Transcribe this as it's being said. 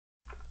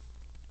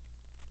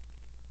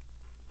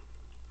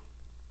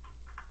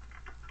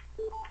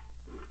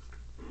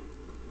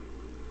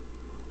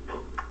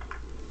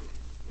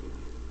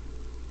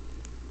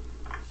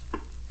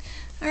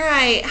All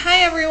right, hi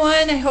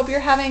everyone. I hope you're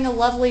having a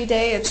lovely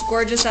day. It's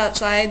gorgeous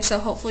outside, so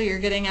hopefully you're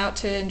getting out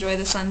to enjoy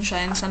the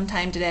sunshine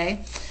sometime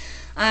today.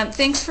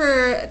 Thanks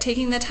for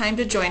taking the time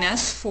to join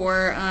us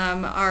for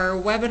our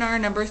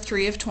webinar number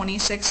 3 of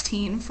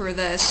 2016 for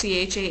the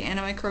CHA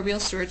Antimicrobial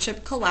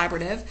Stewardship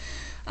Collaborative.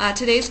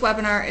 Today's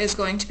webinar is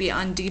going to be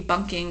on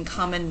debunking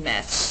common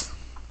myths.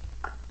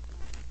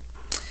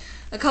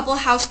 A couple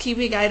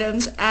housekeeping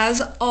items.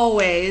 As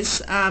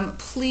always,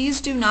 please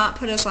do not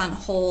put us on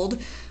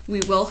hold. We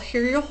will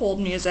hear your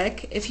hold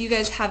music. If you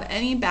guys have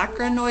any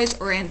background noise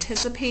or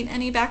anticipate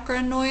any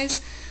background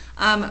noise,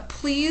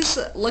 please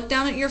look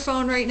down at your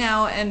phone right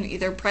now and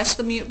either press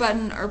the mute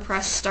button or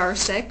press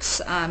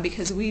 *6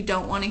 because we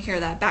don't want to hear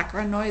that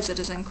background noise. It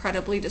is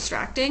incredibly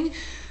distracting.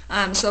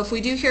 So if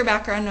we do hear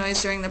background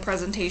noise during the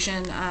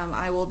presentation,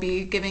 I will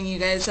be giving you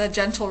guys a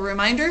gentle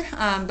reminder,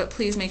 but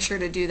please make sure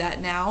to do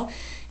that now.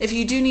 If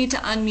you do need to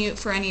unmute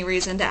for any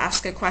reason to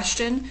ask a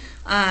question,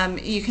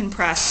 you can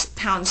press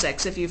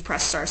 #6 if you've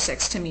pressed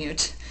 *6 to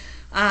mute.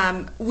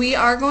 We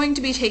are going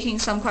to be taking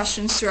some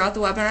questions throughout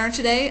the webinar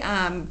today,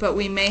 but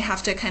we may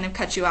have to kind of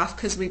cut you off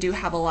because we do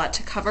have a lot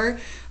to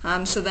cover.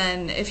 So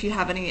then if you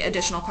have any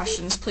additional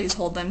questions, please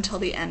hold them till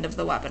the end of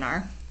the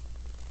webinar.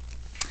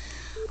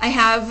 I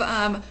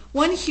have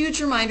one huge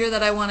reminder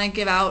that I want to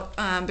give out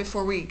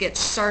before we get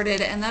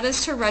started, and that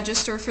is to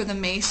register for the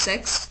May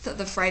 6th,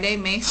 the Friday,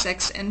 May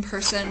 6th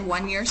in-person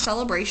one-year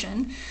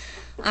celebration.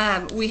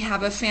 We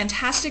have a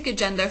fantastic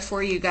agenda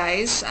for you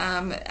guys,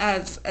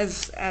 as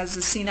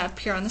is seen up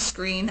here on the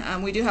screen.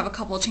 We do have a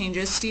couple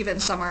changes.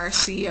 Steven Summer, our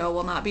CEO,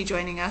 will not be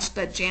joining us,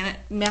 but Janet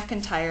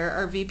McIntyre,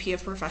 our VP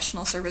of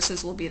Professional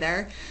Services, will be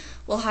there.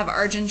 We'll have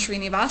Arjun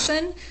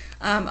Srinivasan,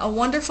 a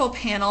wonderful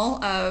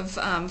panel of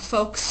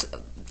folks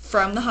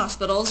from the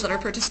hospitals that are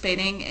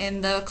participating in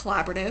the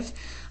collaborative.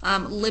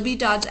 Libby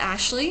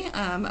Dodds-Ashley,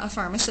 a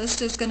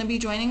pharmacist, is going to be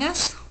joining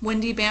us.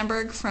 Wendy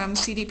Bamberg from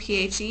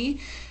CDPHE,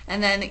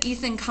 and then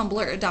Ethan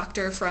Kumbler, a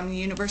doctor from the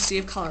University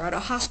of Colorado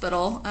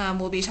Hospital,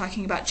 will be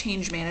talking about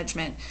change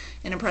management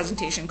in a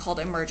presentation called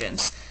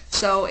Emergence.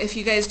 So if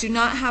you guys do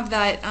not have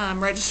that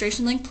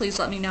registration link, please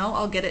let me know.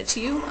 I'll get it to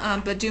you.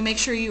 But do make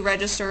sure you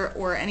register,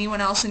 or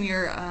anyone else in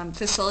your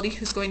facility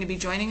who's going to be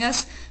joining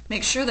us,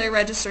 make sure they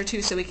register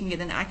too so we can get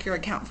an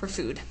accurate count for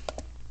food.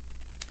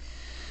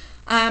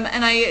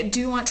 And I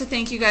do want to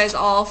thank you guys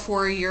all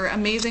for your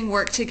amazing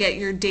work to get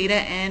your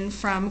data in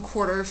from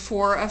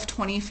Q4 of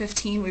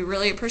 2015. We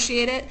really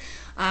appreciate it.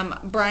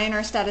 Brian,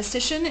 our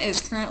statistician,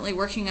 is currently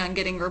working on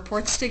getting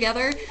reports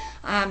together.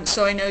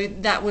 So I know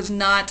that was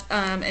not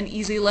an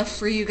easy lift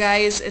for you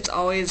guys. It's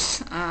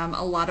always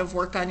a lot of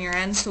work on your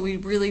end, so we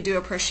really do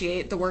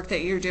appreciate the work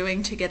that you're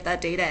doing to get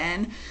that data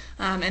in,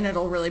 and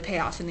it'll really pay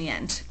off in the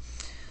end.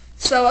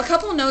 So a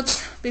couple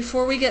notes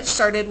before we get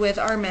started with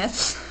our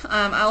myths.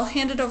 I'll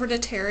hand it over to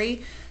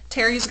Terry.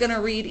 Terry's going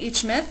to read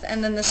each myth,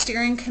 and then the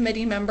steering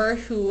committee member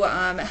who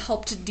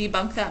helped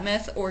debunk that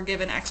myth or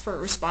give an expert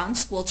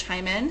response will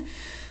chime in.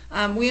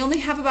 We only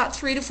have about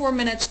 3 to 4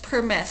 minutes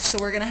per myth, so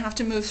we're going to have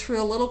to move through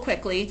a little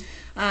quickly.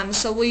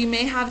 So we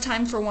may have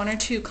time for 1 or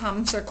 2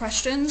 comments or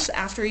questions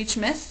after each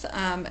myth.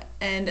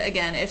 And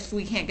again, if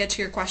we can't get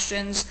to your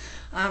questions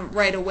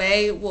right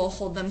away, we'll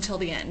hold them till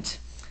the end.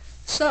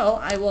 So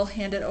I will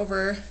hand it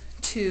over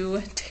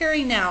to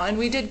Terry now, and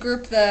we did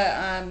group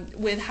the,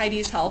 with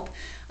Heidi's help,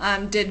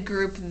 did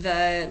group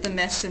the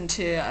myths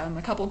into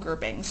a couple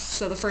groupings.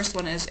 So the first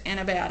one is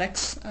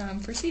antibiotics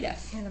for C.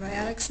 diff.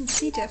 Antibiotics and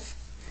C. diff.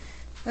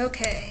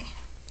 Okay,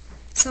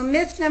 so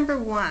myth number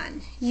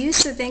 1,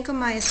 use of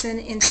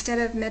vancomycin instead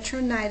of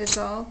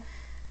metronidazole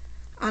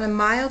on a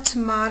mild to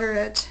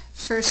moderate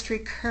first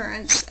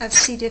recurrence of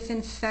C. diff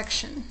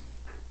infection.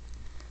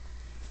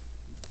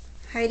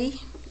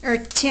 Heidi? Or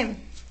Tim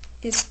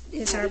is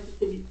our...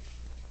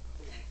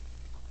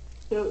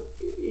 So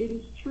it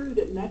is true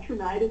that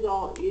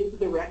metronidazole is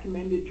the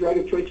recommended drug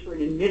of choice for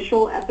an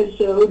initial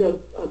episode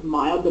of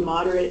mild to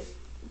moderate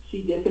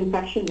C. diff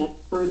infection. That's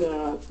per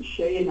the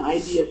SHEA and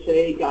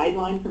IDSA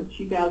guideline from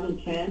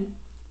 2010.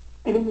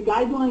 And then the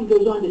guideline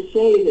goes on to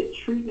say that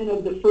treatment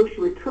of the first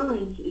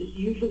recurrence is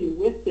usually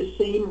with the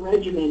same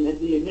regimen as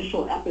the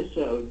initial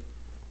episode.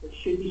 It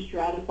should be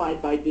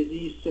stratified by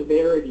disease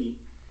severity.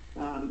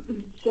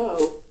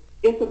 So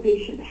if a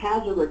patient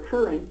has a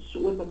recurrence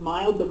with a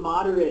mild to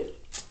moderate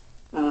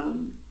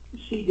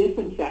C. diff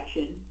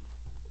infection,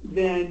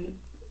 then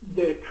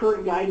the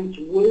current guidance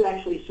would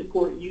actually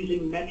support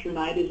using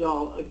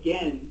metronidazole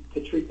again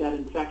to treat that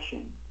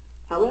infection.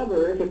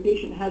 However, if a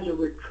patient has a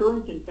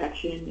recurrent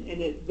infection and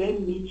it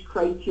then meets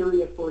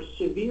criteria for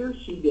severe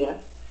C.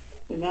 diff,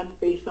 and that's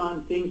based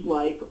on things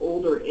like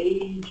older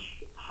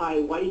age, high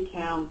white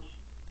count,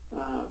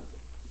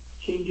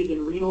 changes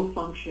in renal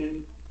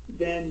function,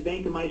 then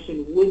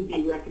vancomycin would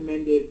be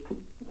recommended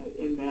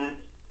in that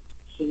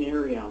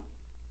scenario.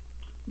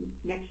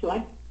 Next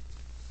slide.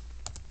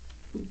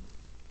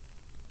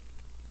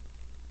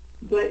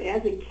 But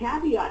as a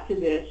caveat to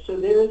this, so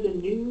there is a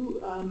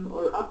new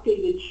or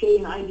updated SHEA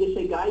and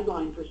IDSA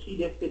guideline for C.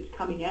 diff that's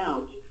coming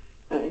out,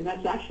 and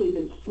that's actually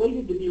been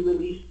slated to be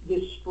released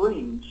this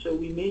spring. So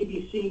we may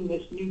be seeing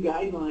this new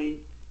guideline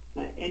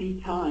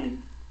any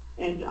time.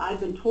 And I've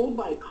been told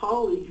by a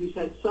colleague who's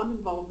had some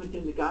involvement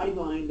in the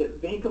guideline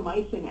that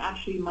vancomycin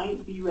actually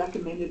might be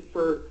recommended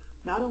for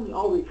not only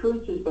all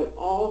recurrences, but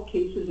all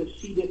cases of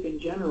C. diff in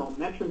general.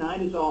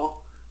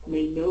 Metronidazole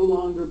may no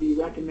longer be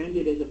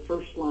recommended as a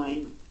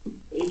first-line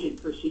agent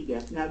for C.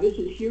 diff. Now, this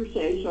is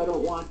hearsay, so I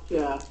don't want,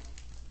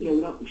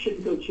 we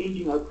shouldn't go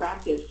changing our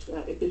practice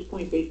at this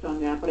point based on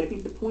that. But I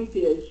think the point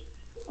is,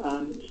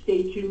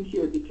 stay tuned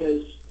here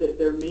because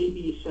there may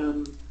be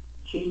some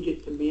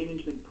changes to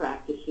management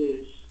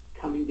practices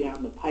coming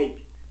down the pike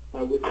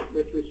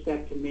with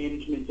respect to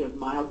management of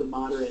mild to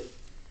moderate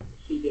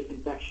C. diff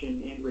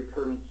infection and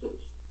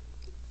recurrences.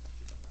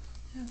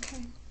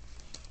 Okay.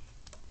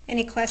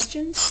 Any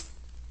questions?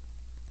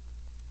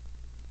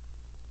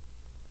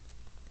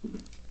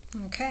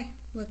 Okay,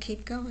 we'll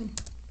keep going.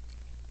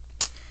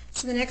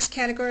 So the next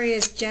category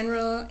is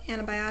general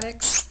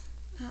antibiotics.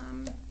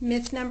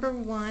 Myth number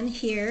 1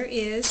 here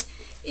is,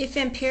 if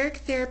empiric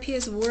therapy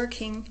is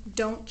working,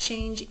 don't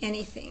change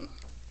anything.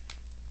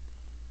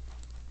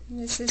 And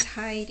this is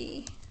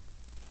Heidi.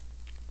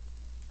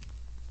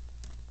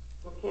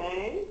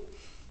 Okay.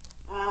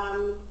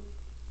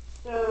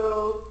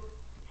 So,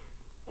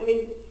 I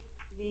mean,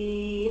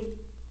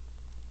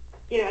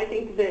 I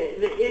think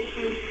the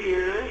issue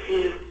here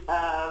is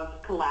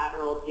of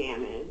collateral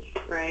damage,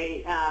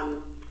 right?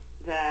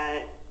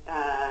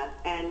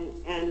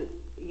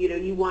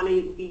 You want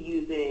to be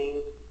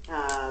using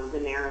the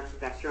narrow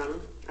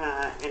spectrum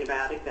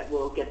antibiotic that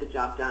will get the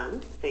job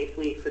done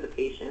safely for the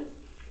patient,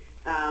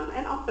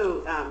 and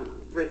also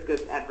risk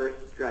of adverse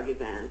drug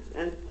events.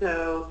 And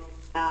so,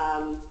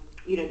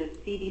 the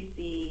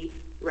CDC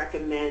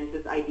recommends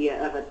this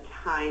idea of a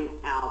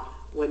timeout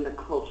when the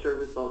culture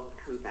results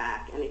come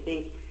back. And I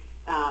think,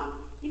 I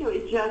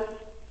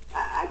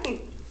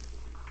think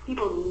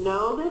people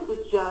know this.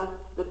 It's just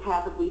the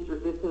path of least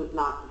resistance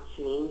not to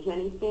change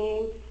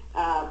anything.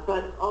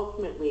 But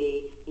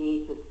ultimately, you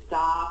need to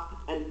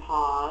stop and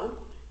pause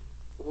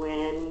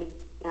when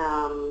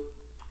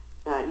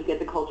you get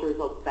the culture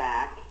results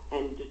back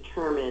and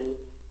determine,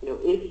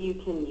 if you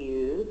can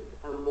use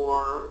a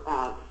more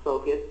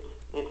focused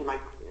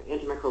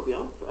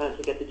antimicrobial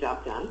to get the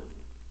job done.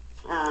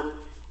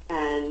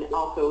 And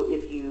also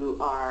if you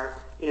are,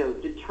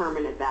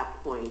 determine at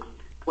that point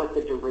what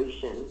the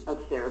duration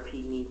of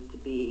therapy needs to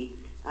be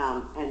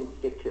and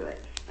stick to it.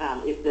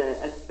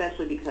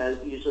 Especially because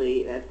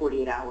usually at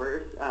 48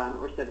 hours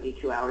or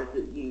 72 hours,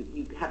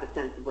 you have a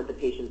sense of what the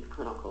patient's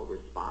clinical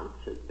response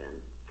has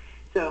been.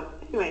 So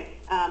anyway,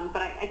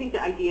 but I think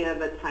the idea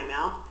of a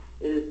timeout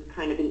is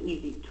kind of an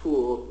easy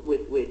tool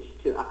with which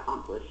to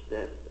accomplish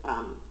this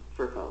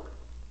for folks.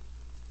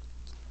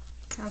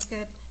 Sounds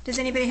good. Does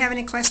anybody have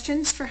any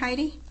questions for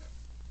Heidi?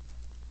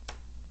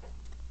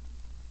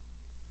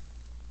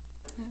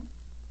 No?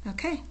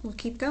 Okay, we'll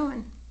keep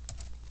going.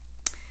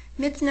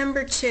 Myth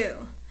number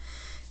 2,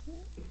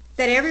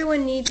 that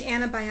everyone needs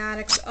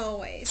antibiotics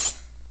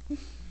always.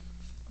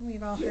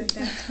 We've all heard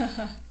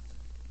that.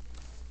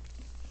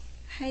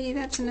 Heidi,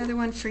 that's another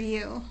one for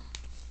you.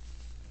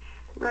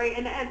 Right,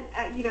 and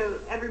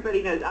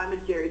everybody knows I'm a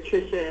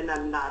geriatrician,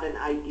 I'm not an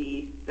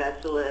ID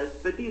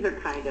specialist, but these are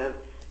kind of,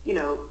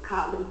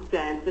 common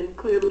sense, and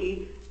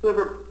clearly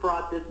whoever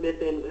brought this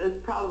myth in is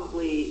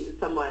probably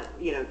somewhat,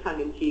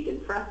 tongue-in-cheek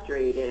and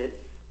frustrated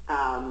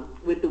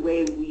with the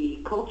way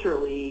we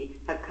culturally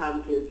have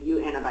come to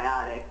view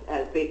antibiotics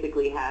as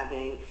basically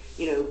having,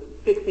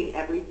 fixing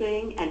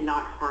everything and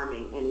not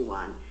harming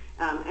anyone.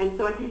 And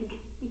so I think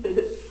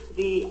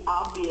the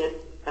obvious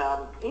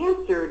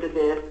answer to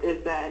this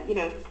is that,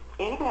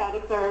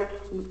 antibiotics are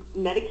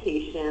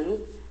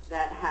medications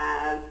that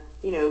have,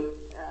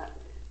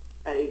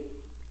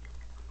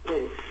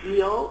 a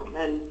real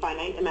and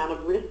finite amount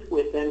of risk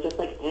with them, just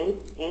like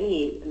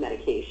any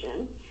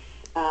medication.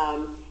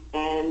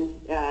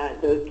 And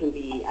those can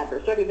be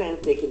adverse drug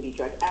events, they can be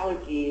drug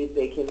allergies,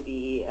 they can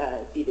be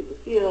C.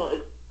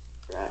 difficile,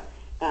 etc.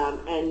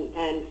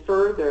 And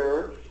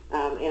further,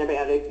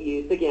 antibiotic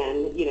use,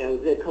 again,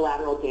 the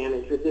collateral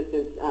damage,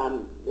 resistance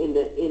in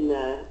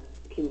the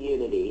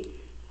community.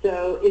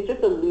 So it's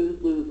just a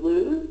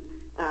lose-lose-lose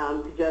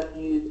to just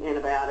use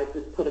antibiotics,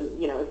 just put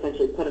them,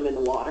 essentially put them in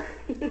the water.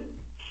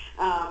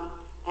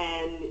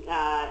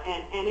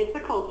 And it's a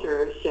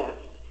culture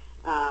shift,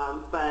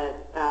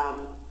 but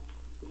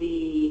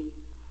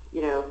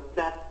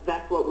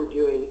that's what we're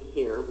doing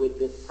here with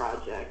this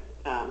project.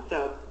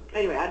 So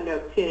anyway, I don't know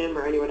if Tim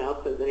or anyone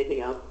else has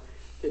anything else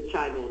to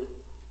chime in.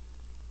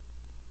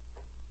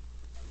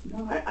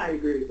 No, I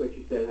agree with what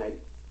you said,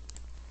 Heidi.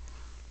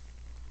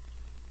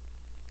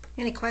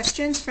 Any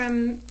questions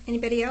from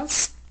anybody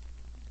else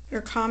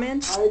or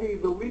comments? Heidi,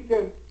 the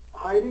weekend.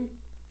 Heidi,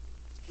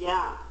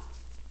 Yeah.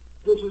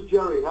 this is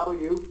Jerry. How are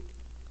you?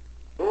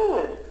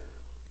 Good.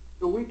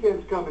 The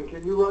weekend's coming.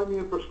 Can you write me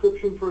a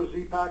prescription for a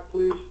Z-Pack,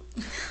 please?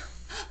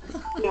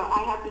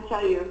 I have to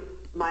tell you,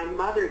 my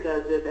mother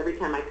does this every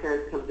time my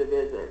parents come to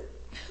visit.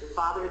 Your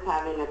father's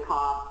having a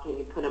cough. Can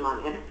you put him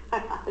on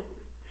antibiotics?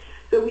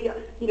 So we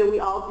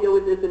all deal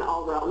with this in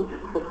all realms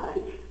of our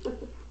life.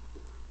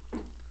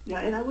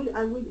 Yeah, and I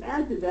would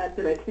add to that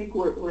I think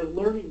we're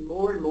learning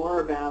more and more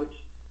about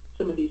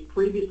some of these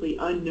previously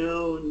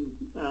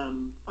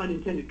unknown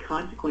unintended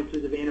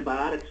consequences of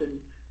antibiotics,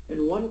 and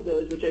one of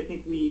those, which I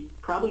think we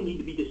probably need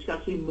to be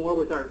discussing more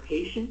with our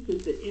patients,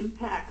 is the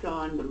impact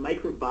on the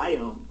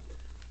microbiome.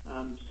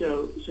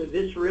 So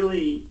this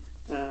really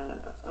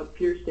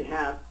appears to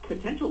have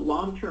potential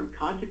long-term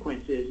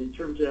consequences in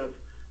terms of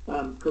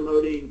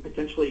promoting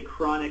potentially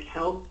chronic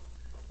health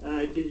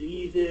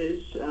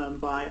diseases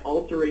by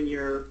altering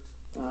your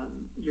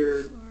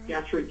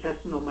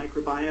gastrointestinal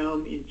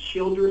microbiome. In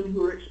children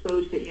who are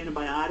exposed to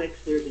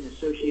antibiotics, there's an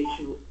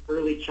association with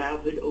early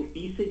childhood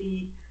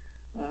obesity.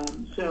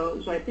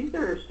 So I think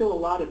there are still a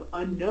lot of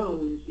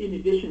unknowns in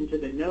addition to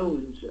the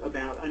knowns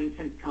about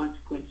unintended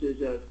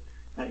consequences of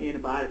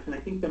antibiotics. And I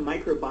think the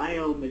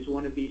microbiome is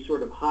one of these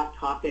sort of hot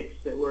topics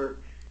that we're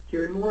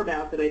hearing more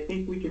about, that I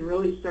think we can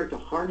really start to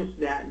harness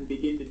that and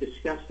begin to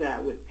discuss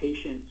that with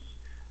patients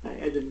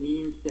as a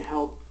means to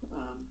help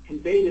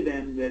convey to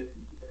them that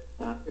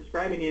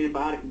prescribing an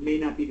antibiotic may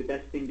not be the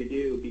best thing to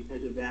do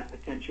because of that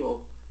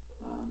potential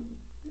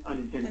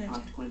unintended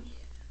consequence.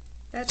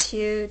 That's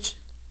huge.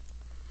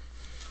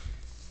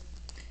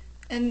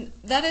 And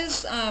that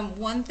is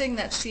one thing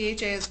that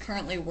CHA is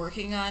currently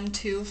working on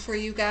too for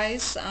you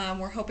guys.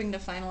 We're hoping to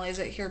finalize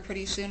it here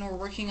pretty soon. We're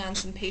working on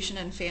some patient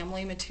and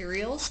family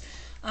materials.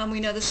 We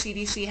know the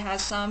CDC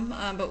has some,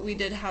 but we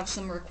did have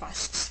some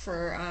requests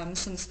for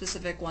some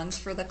specific ones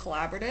for the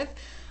collaborative.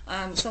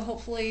 So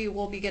hopefully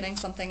we'll be getting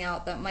something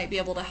out that might be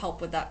able to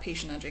help with that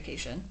patient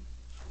education.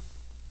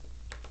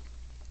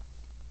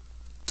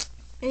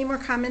 Any more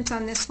comments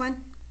on this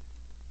one?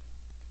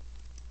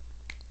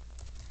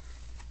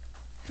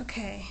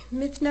 Okay,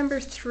 myth number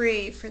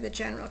 3 for the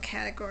general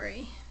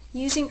category.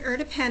 Using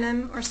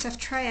ertapenem or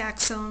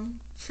ceftriaxone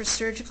for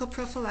surgical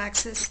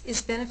prophylaxis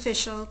is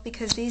beneficial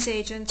because these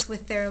agents,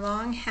 with their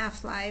long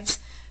half-lives,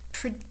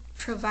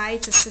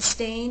 provides a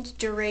sustained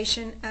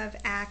duration of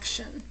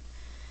action.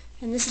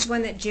 And this is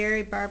one that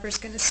Jerry Barber's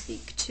going to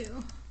speak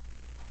to.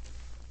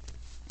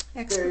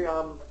 Okay,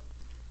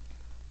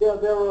 yeah,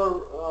 there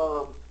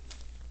are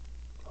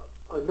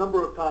a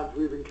number of times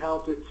we've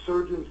encountered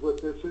surgeons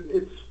with this, and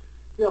it's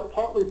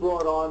partly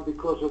brought on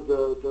because of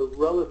the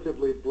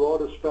relatively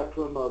broader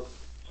spectrum of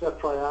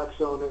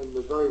ceftriaxone and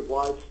the very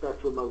wide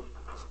spectrum of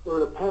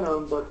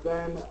ertapenem, but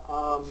then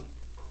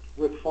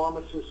with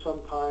pharmacists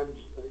sometimes,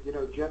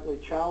 gently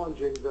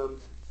challenging them,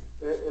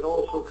 it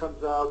also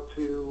comes out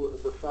to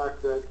the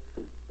fact that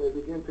they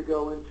begin to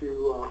go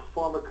into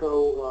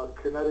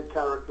pharmacokinetic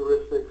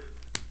characteristics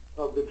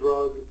of the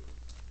drug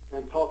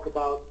and talk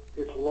about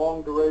its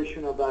long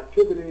duration of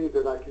activity,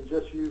 that I can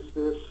just use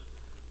this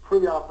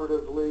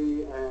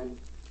preoperatively and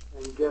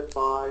get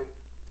by,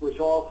 which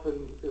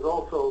often is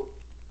also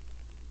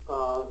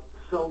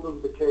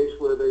seldom the case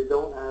where they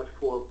don't ask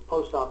for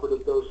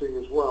postoperative dosing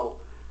as well.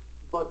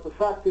 But the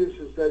fact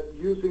is that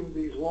using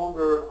these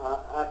longer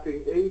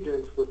acting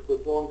agents with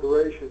long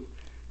duration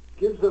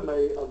gives them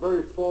a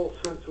very false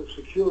sense of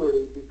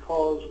security,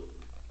 because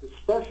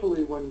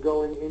especially when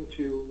going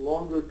into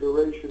longer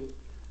duration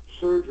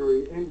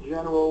surgery, in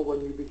general, when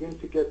you begin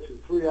to get to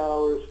 3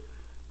 hours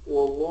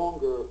or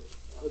longer,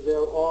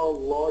 there are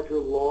larger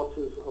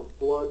losses of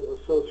blood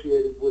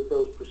associated with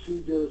those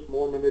procedures,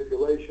 more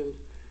manipulations.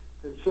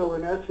 And so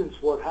in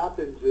essence what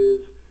happens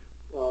is,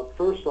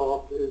 first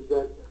off, is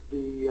that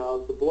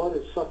the blood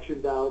is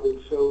suctioned out,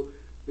 and so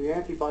the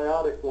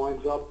antibiotic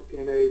winds up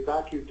in a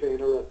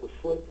vacutainer at the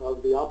foot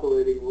of the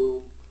operating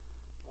room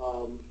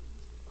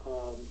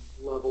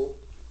level.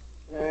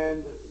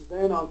 And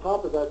then on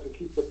top of that, to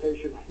keep the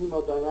patient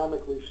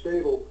hemodynamically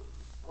stable,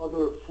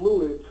 other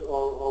fluids are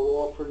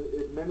often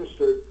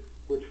administered,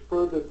 which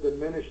further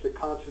diminish the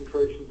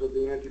concentrations of the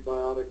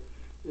antibiotic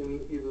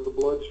in either the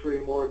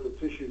bloodstream or at the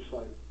tissue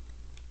site.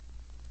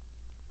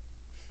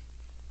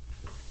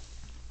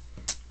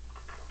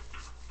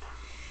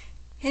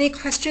 Any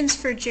questions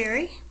for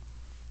Jerry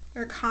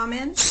or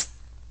comments?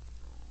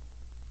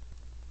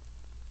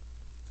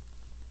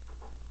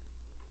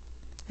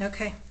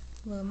 Okay,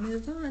 we'll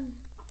move on.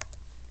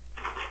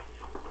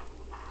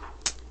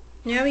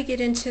 Now we get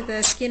into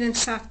the skin and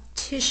soft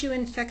tissue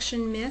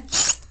infection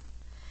myths.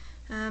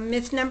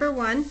 Myth number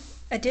 1,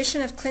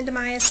 addition of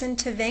clindamycin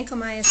to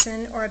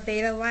vancomycin or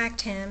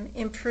beta-lactam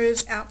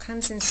improves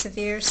outcomes in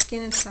severe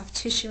skin and soft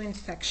tissue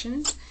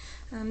infections.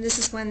 This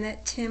is one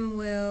that Tim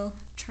will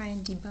try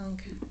and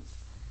debunk.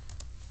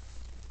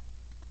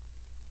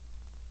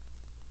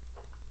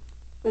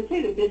 I'd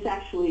say that this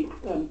actually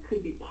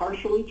could be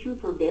partially true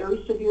for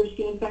very severe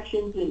skin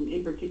infections, and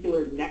in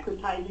particular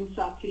necrotizing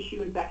soft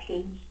tissue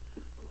infections.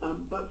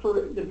 But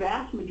for the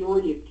vast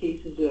majority of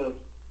cases of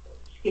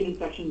skin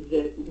infections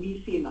that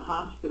we see in the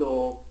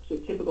hospital, so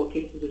typical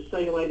cases of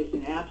cellulitis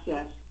and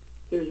abscess,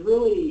 there's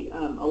really a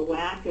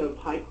lack of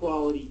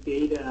high-quality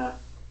data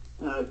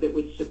that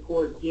would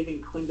support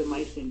giving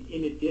clindamycin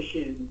in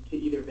addition to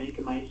either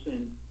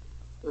vancomycin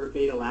or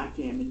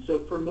beta-lactam. And so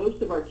for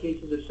most of our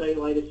cases of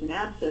cellulitis and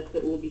abscess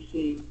that we'll be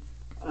seeing,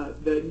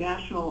 the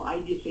National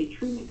IDSA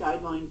treatment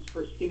guidelines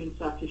for skin and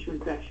soft tissue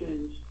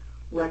infections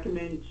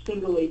recommend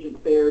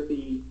single-agent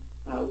therapy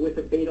with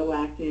a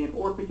beta-lactam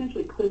or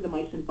potentially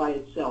clindamycin by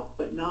itself,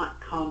 but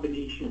not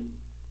combination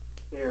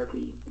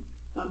therapy.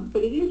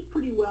 But it is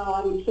pretty well,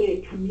 I would say,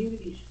 a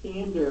community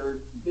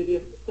standard that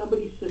if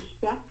somebody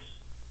suspects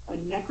a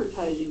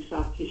necrotizing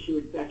soft tissue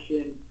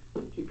infection,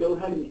 to go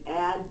ahead and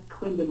add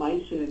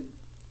clindamycin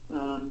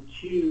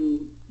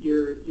to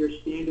your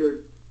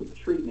standard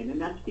treatment.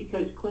 And that's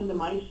because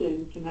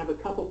clindamycin can have a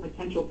couple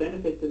potential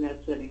benefits in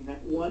that setting.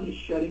 That one is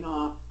shutting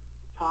off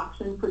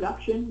toxin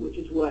production, which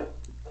is what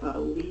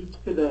leads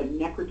to the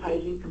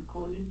necrotizing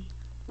component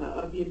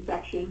of the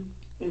infection.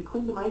 And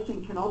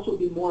clindamycin can also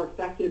be more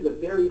effective at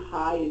very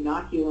high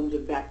inoculums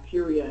of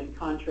bacteria in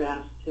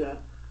contrast to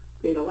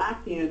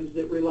beta-lactams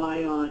that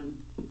rely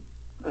on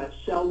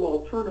cell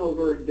wall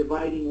turnover and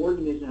dividing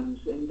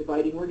organisms. And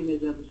dividing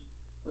organisms,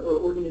 or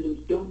organisms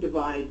don't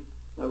divide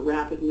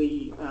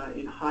rapidly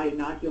in high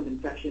inoculum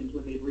infections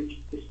when they've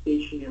reached the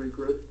stationary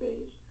growth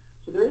phase.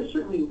 So there is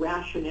certainly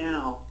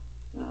rationale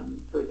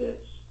for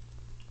this.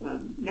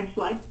 Next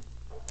slide.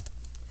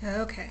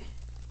 Okay.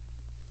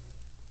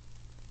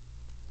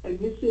 And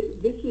this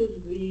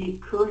is the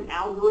current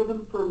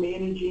algorithm for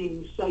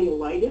managing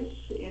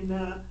cellulitis in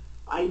the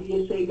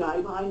IDSA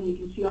guideline. You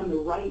can see on the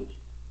right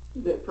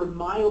that for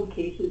mild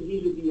cases,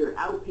 these would be your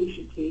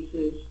outpatient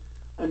cases,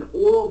 an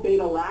oral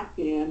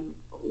beta-lactam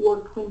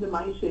or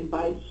clindamycin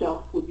by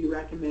itself would be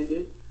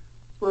recommended.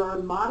 For our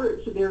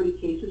moderate severity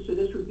cases, so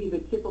this would be the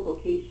typical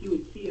case you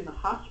would see in the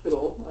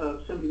hospital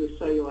of somebody with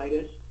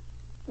cellulitis,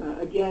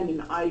 again, an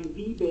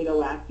IV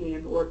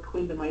beta-lactam or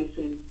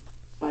clindamycin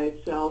by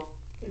itself.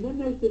 And then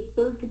there's this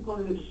third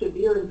component of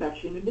severe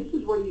infection, and this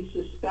is where you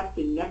suspect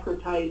a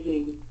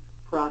necrotizing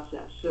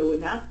process. So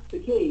when that's the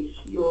case,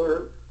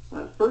 you're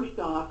first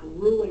off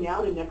ruling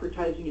out a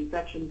necrotizing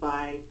infection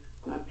by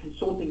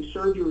consulting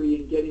surgery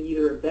and getting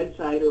either a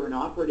bedside or an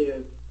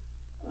operative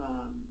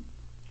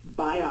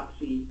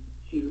biopsy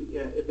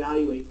to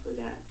evaluate for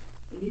that.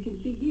 And you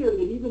can see here that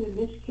even in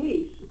this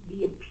case,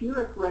 the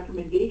empiric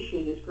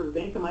recommendation is for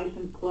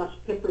vancomycin plus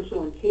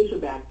piperacillin and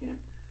tazobactam.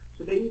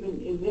 So they even,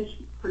 in this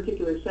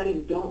particular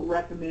setting, don't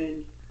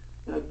recommend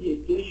the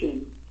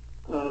addition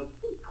of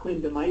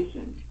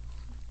clindamycin.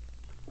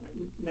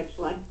 Next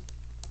slide.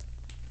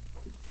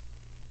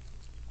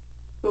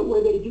 But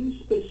where they do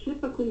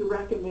specifically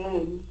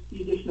recommend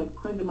the addition of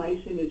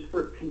clindamycin is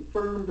for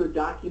confirmed or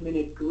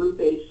documented group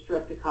A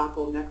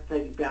streptococcal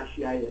necrotizing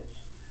fasciitis.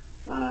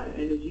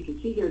 And as you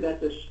can see here,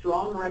 that's a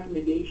strong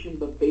recommendation,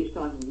 but based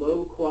on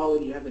low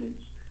quality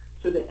evidence.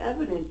 So the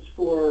evidence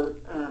for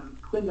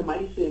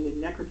clindamycin in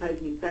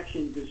necrotizing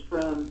infections is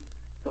from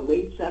the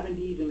late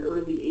 70s and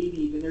early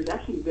 80s, and there's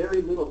actually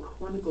very little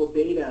clinical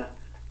data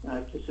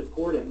to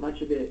support it.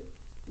 Much of it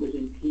was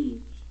in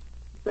peds.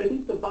 But I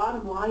think the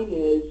bottom line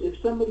is,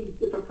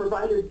 if a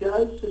provider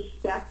does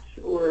suspect,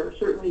 or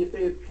certainly if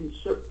they have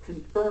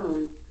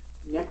confirmed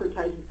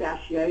necrotizing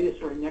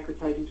fasciitis or a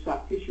necrotizing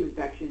soft tissue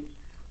infections,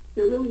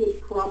 it really is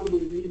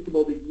probably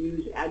reasonable to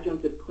use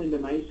adjunctive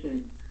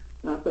clindamycin.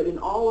 But in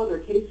all other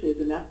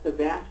cases, and that's the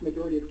vast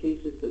majority of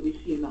cases that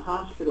we see in the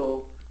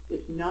hospital,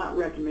 it's not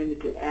recommended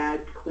to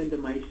add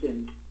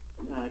clindamycin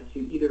to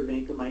either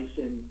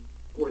vancomycin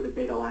or the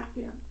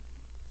beta-lactam.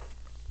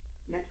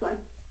 Next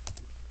slide.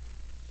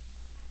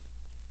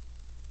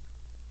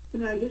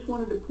 And I just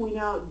wanted to point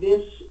out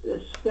this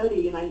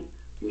study, and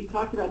we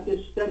talked about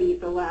this study at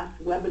the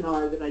last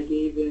webinar that I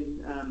gave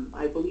in,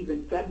 I believe,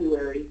 in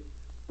February.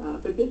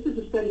 But this is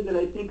a study that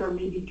I think are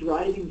maybe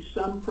driving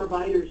some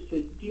providers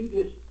to do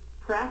this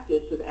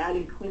practice of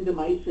adding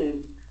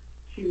clindamycin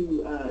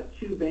to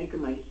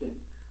vancomycin.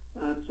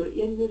 So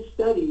in this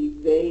study,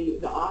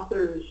 the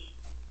authors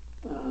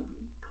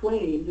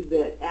claimed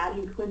that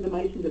adding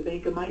clindamycin to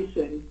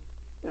vancomycin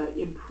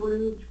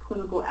improved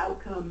clinical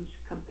outcomes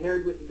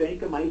compared with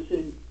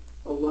vancomycin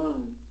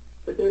alone.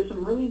 But there's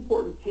some really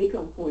important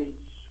take-home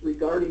points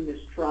regarding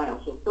this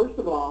trial. So first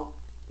of all,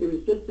 it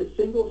was just a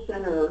single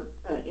center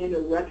and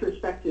a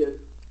retrospective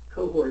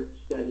cohort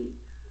study.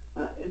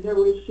 And there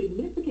were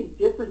significant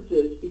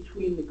differences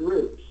between the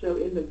groups. So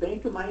in the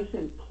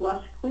vancomycin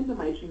plus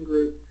clindamycin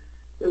group,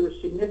 there were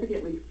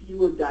significantly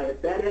fewer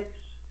diabetics,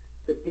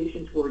 the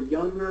patients were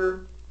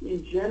younger,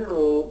 in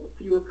general,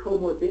 fewer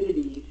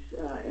comorbidities,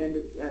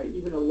 and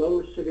even a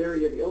lower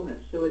severity of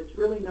illness. So it's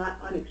really not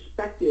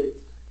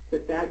unexpected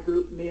that that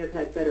group may have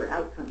had better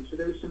outcomes. So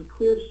there's some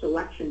clear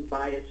selection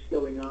bias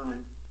going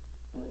on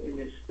in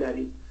this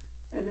study.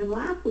 And then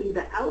lastly,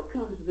 the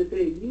outcomes that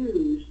they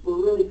used were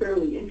really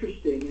fairly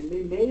interesting, and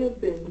they may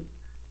have been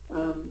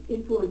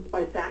influenced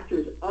by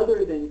factors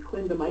other than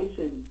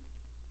clindamycin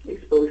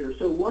exposure.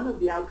 So one of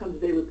the outcomes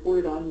they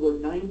reported on were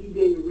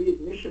 90-day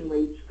readmission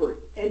rates for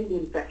any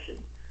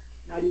infection,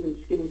 not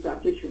even skin and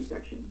soft tissue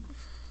infection.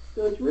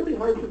 So it's really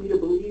hard for me to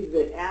believe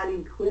that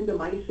adding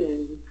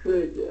clindamycin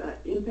could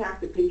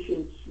impact the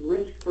patient's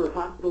risk for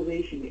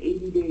hospitalization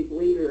 80 days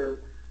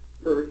later,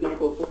 for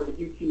example, for a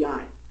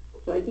UTI.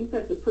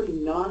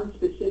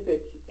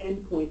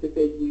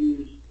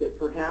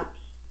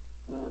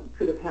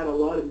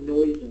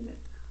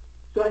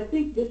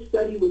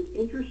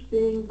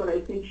 interesting, but I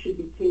think should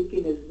be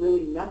taken as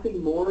really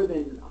nothing more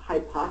than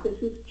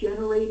hypothesis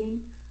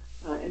generating,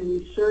 and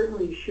we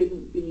certainly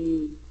shouldn't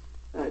be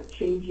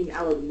changing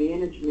our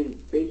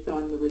management based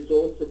on the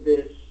results of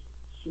this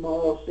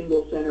small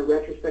single-center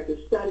retrospective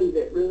study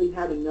that really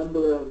had a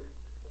number of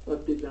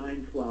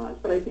design flaws.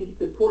 But I think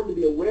it's important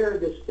to be aware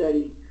of this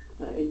study,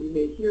 and you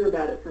may hear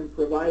about it from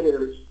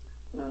providers,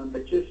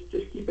 but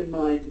just keep in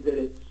mind that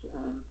it's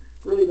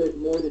really there's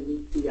more than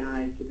meets the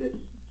eye to this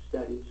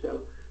study.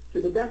 So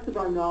to the best of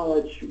our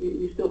knowledge,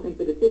 we still think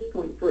that at this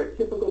point, for a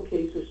typical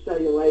case of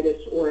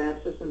cellulitis or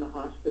abscess in the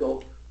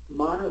hospital,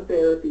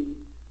 monotherapy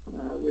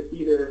with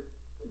either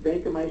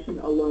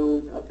vancomycin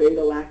alone, a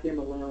beta-lactam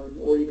alone,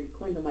 or even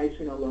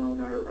clindamycin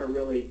alone are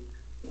really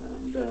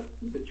the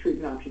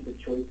treatment options of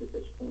choice at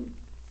this point.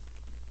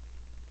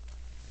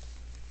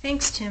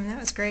 Thanks, Tim. That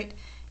was great.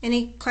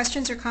 Any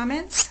questions or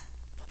comments?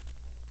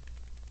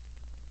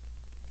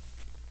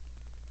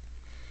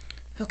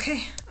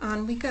 Okay,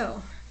 on we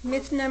go.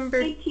 Myth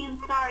number... Hey,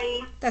 Tim,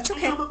 sorry. That's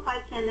okay. I have a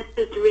question.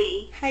 This is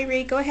Ree. Hi,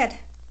 Ree. Go ahead.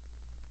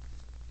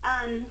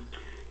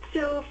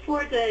 So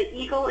for the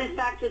eagle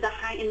effect with the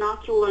high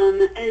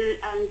inoculum,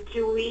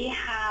 do we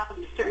have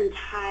certain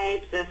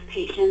types of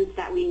patients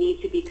that we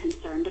need to be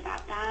concerned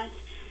about that?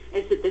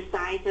 Is it the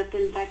size of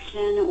the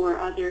infection or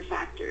other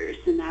factors,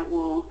 and that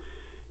will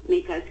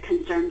make us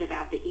concerned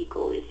about the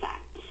eagle effect?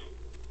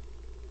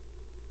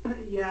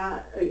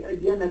 Yeah,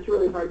 again, that's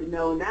really hard to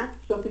know, and that's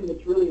something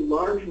that's really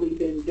largely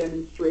been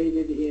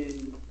demonstrated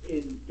in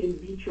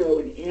vitro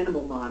and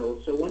animal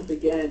models. So once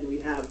again, we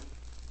have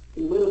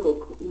little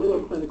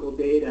clinical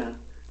data,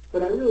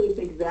 but I really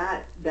think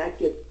that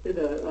gets to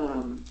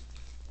the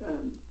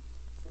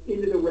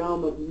into the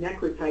realm of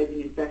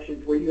necrotizing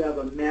infections, where you have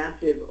a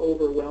massive,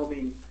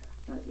 overwhelming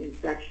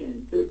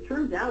infection. So it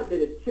turns out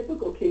that a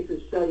typical case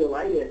of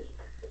cellulitis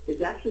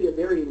is actually a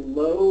very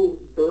low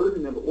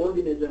burden of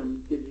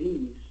organism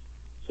disease.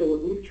 So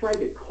when we've tried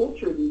to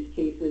culture these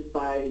cases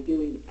by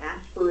doing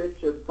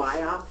aspirates or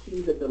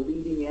biopsies at the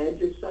leading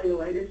edge of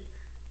cellulitis,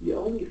 you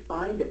only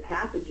find a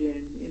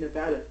pathogen in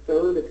about a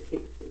third of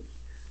cases,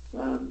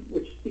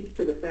 which speaks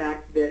to the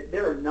fact that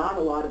there are not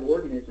a lot of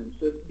organisms.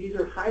 So these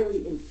are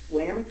highly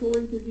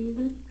inflammatory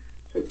diseases,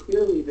 so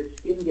clearly the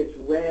skin gets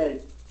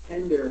red,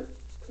 tender,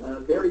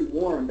 very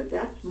warm, but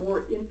that's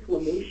more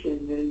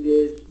inflammation than it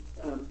is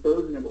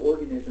burden of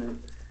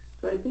organism.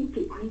 So I think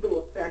the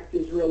eagle effect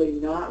is really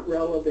not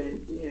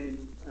relevant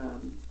in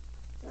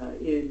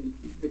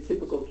the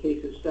typical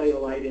case of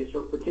cellulitis,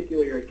 or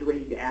particularly a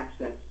drained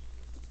abscess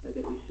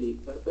that we see,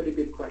 but a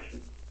good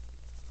question.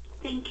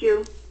 Thank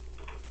you.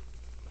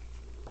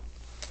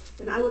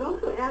 And I would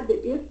also add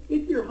that if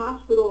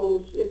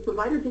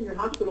providers in your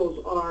hospitals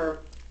are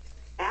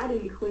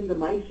adding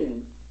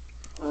clindamycin,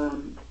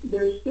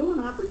 there's still an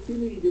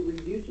opportunity to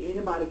reduce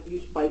antibiotic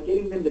use by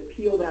getting them to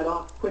peel that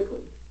off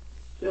quickly.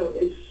 So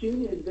as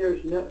soon as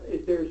there's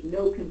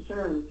no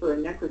concern for a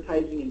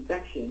necrotizing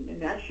infection,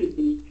 and that should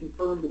be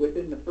confirmed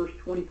within the first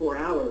 24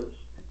 hours,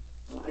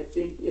 I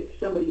think if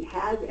somebody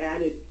has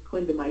added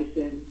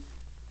clindamycin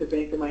to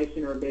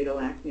vancomycin or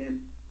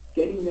beta-lactam,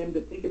 getting them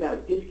to think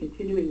about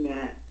discontinuing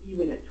that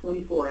even at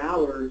 24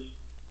 hours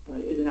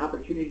is an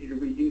opportunity to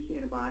reduce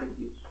antibiotic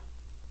use.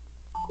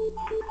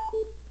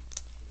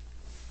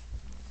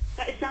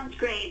 That sounds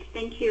great.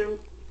 Thank you.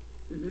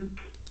 Mm-hmm.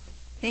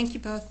 Thank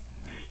you both.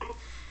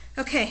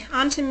 Okay,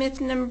 on to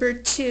myth number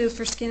 2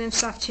 for skin and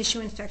soft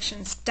tissue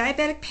infections.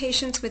 Diabetic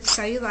patients with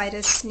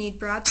cellulitis need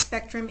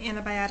broad-spectrum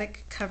antibiotic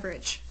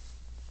coverage.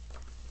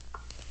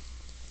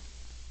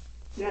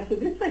 Yeah, so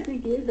this, I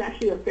think, is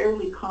actually a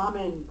fairly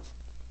common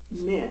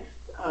myth,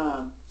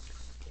 and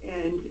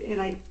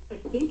I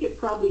think it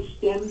probably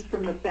stems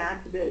from the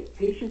fact that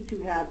patients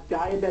who have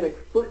diabetic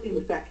foot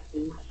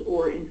infections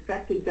or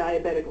infected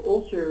diabetic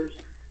ulcers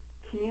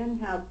can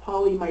have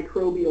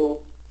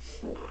polymicrobial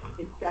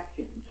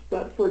infections.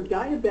 But for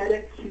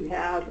diabetics who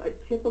have a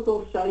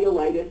typical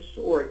cellulitis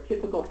or a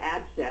typical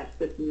abscess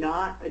that's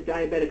not a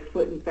diabetic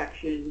foot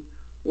infection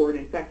or an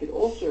infected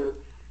ulcer,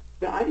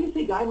 the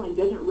IDSA guideline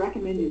doesn't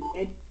recommend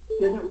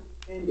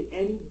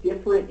any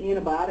different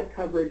antibiotic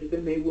coverage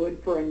than they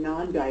would for a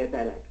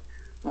non-diabetic.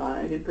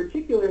 And in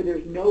particular,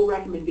 there's no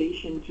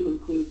recommendation to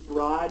include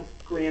broad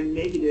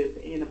gram-negative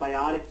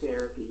antibiotic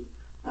therapy,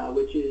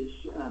 which is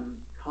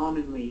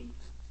commonly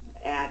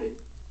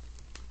added.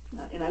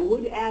 And I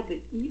would add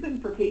that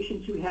even for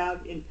patients who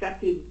have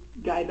infected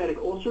diabetic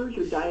ulcers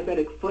or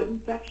diabetic foot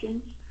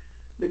infections,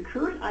 the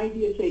current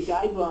IDSA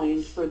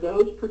guidelines for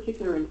those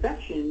particular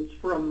infections,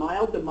 for a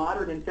mild to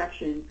moderate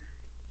infection,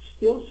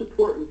 still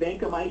support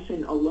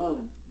vancomycin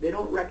alone. They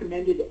don't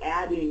recommend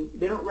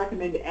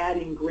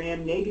adding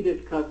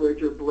gram-negative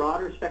coverage or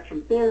broader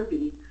spectrum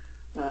therapy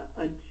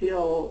unless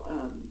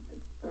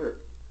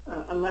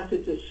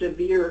it's a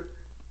severe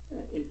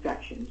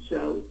infection.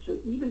 So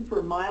even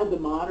for mild to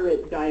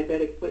moderate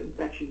diabetic foot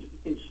infections,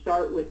 we can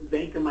start with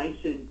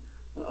vancomycin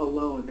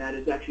alone. That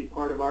is actually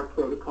part of our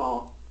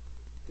protocol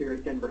here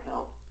at Denver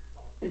Health.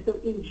 And so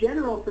in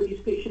general, for these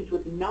patients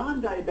with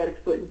non-diabetic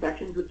foot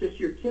infections, with just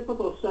your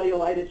typical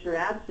cellulitis or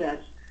abscess,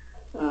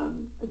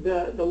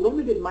 the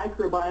limited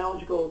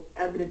microbiological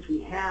evidence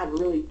we have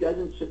really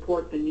doesn't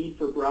support the need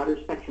for broader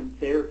spectrum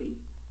therapy.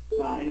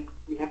 And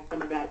we have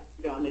some of that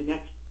on the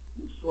next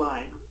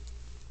slide.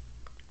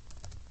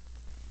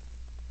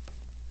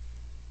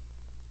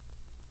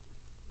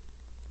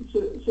 So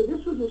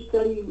this was a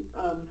study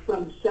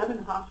from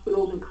 7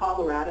 hospitals in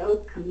Colorado,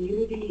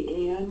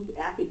 community and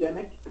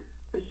academic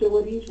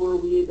facilities, where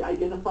we had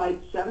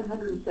identified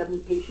 770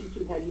 patients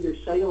who had either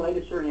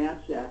cellulitis or an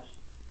abscess.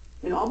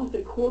 And almost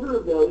a quarter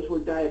of those were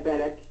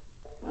diabetic,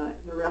 and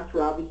the rest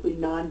were obviously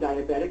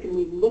non-diabetic. And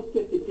we looked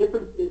at the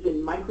differences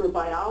in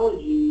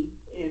microbiology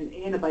and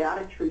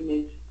antibiotic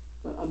treatment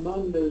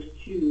among those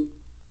two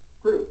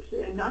groups.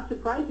 And not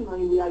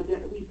surprisingly, we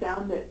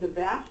found that the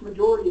vast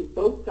majority of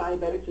both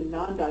diabetics and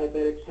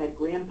non-diabetics had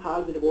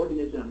gram-positive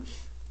organisms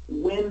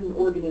when an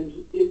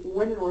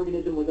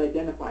organism was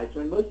identified.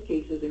 So in most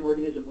cases, an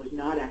organism was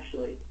not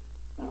actually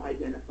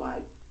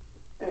identified.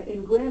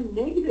 And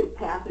gram-negative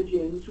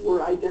pathogens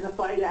were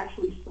identified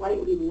actually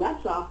slightly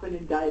less often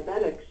in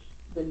diabetics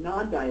than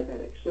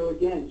non-diabetics. So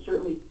again,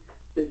 certainly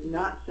does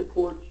not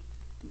support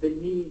the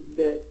need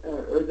that,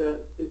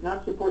 does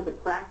not support the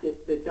practice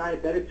that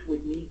diabetics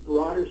would need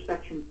broader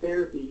spectrum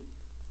therapy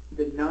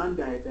than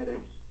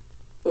non-diabetics.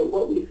 But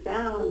what we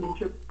found in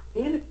terms of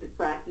management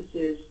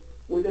practices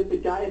were that the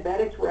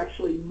diabetics were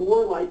actually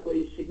more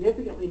likely,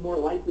 significantly more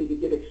likely to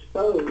get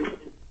exposed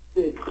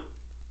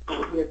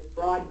with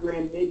broad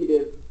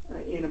gram-negative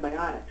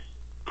antibiotics.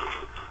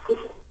 This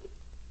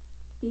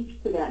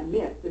speaks to that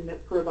myth, and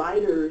that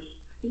providers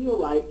feel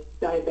like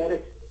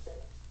diabetics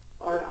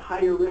are at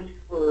higher risk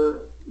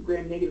for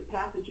gram-negative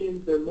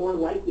pathogens. They're more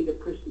likely to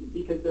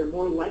because they're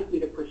more likely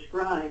to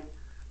prescribe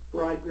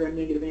broad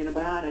gram-negative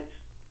antibiotics.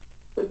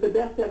 But the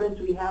best evidence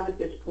we have at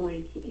this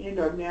point, and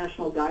our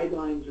national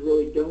guidelines,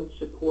 really don't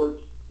support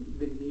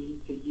the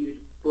need to use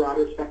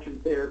broader spectrum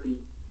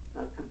therapy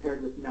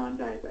compared with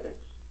non-diabetics.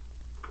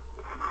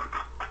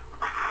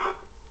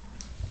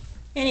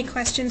 Any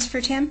questions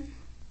for Tim?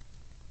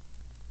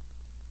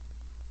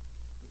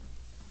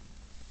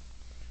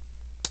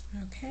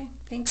 Okay,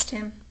 thanks,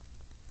 Tim.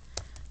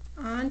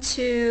 On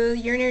to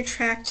urinary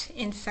tract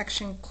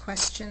infection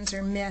questions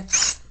or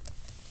myths.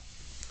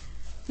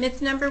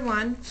 Myth number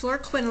 1,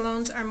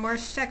 fluoroquinolones are more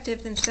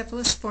effective than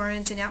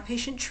cephalosporins in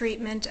outpatient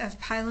treatment of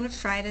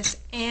pyelonephritis,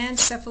 and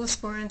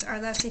cephalosporins are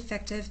less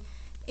effective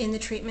in the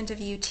treatment of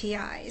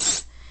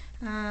UTIs.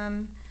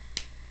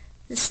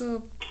 This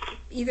will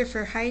either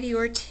for Heidi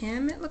or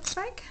Tim, it looks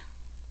like.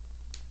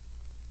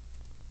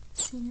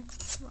 Let's see,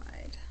 next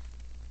slide.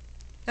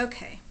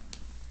 Okay.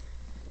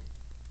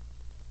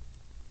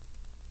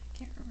 I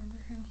can't remember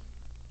who.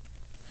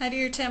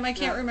 Heidi or Tim, I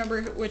can't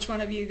remember which one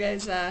of you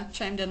guys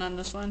chimed in on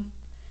this one.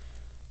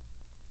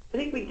 I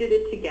think we did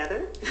it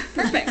together.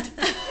 Perfect.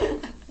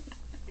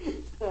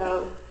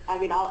 So, I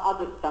mean, I'll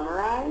just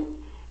summarize.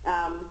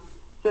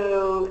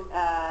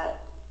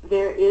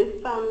 There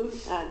is some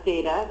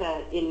data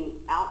that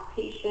in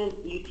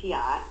outpatient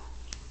UTI,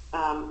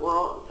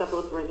 oral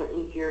cephalosporins are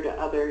inferior to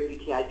other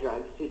UTI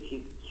drugs to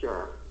achieve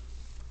cure.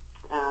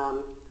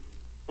 And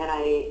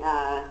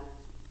I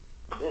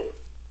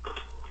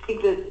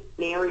think the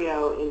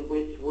scenario in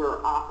which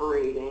we're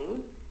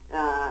operating,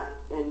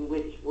 in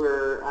which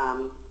we're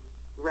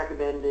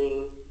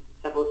recommending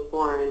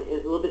cephalosporin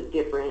is a little bit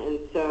different, and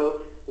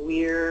so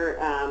we're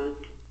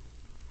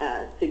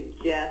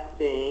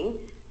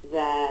suggesting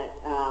that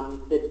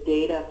the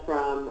data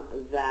from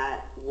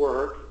that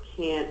work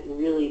can't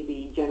really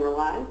be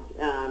generalized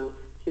to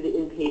the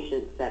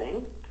inpatient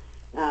setting,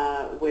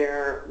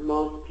 where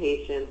most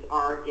patients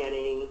are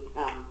getting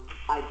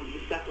IV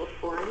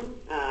cephalosporin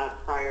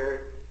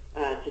prior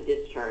to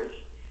discharge.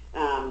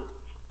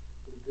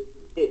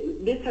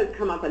 This has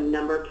come up a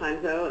number of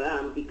times,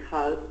 though,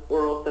 because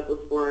oral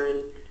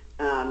cephalosporin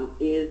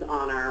is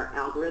on our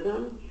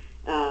algorithm.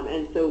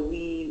 And so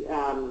we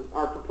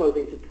are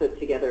proposing to put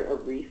together a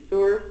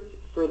resource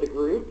for the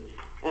group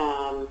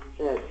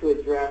to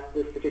address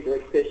this particular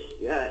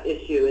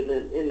issue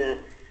in the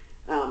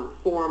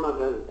form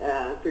of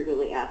a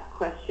frequently asked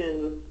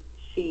questions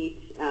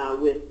sheet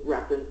with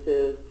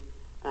references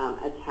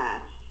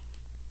attached.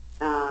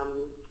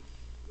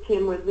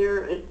 Tim, was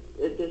there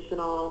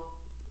additional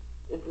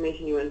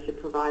information you wanted to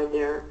provide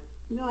there?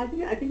 No, I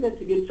think that's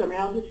a good summary.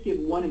 I'll just give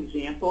one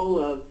example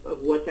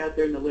of what's out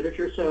there in the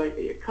literature. So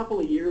a couple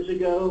of years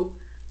ago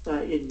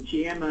in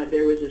JAMA,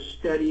 there was a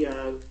study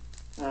of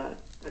a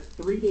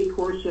 3-day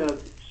course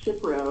of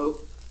Cipro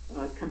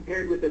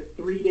compared with a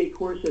 3-day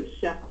course of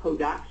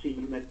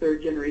cefpodoxime, a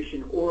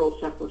 3rd-generation oral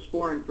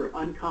cephalosporin for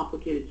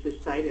uncomplicated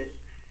cystitis.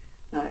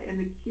 And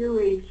the cure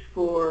rates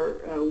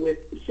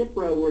with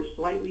Cipro were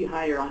slightly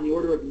higher, on the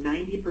order of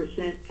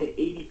 90% to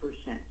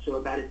 80%, so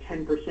about a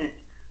 10%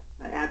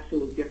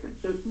 absolute difference.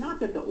 So it's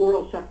not that the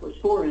oral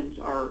cephalosporins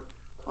are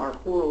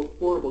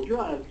horrible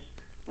drugs.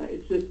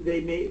 It's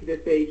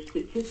that they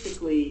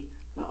statistically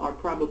are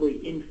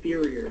probably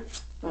inferior.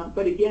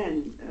 But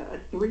again, a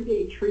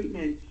 3-day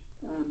treatment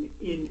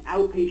in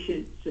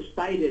outpatient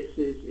cystitis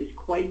is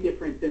quite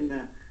different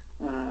than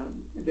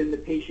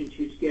the patient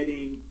who's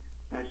getting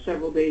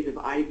several days of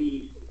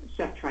IV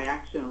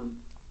ceftriaxone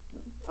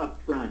up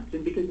front.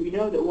 And because we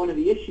know that one of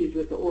the issues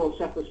with the oral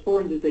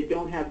cephalosporins is they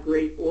don't have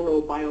great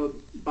oral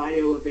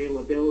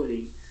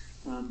bioavailability.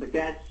 But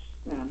that's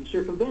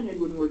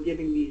circumvented when we're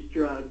giving these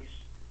drugs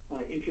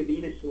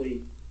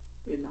intravenously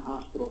in the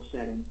hospital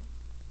setting.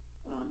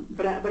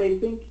 But I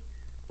think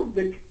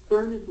the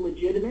concern is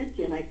legitimate,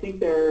 and I think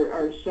there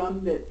are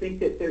some that think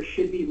that there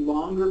should be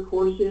longer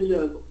courses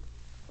of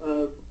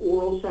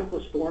oral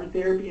cephalosporin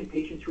therapy in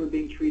patients who are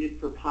being treated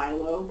for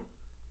pyelo.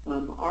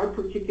 Our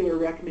particular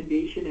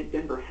recommendation at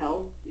Denver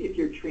Health, if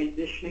you're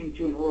transitioning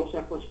to an oral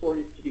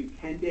cephalosporin, is to do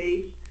 10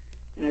 days.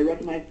 And I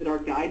recognize that our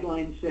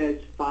guideline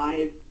says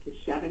 5 to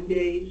 7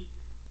 days.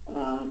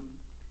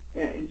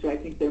 And so I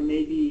think there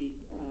may be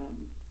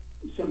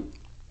some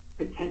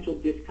potential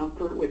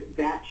discomfort with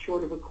that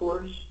short of a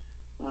course.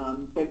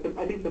 But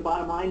I think the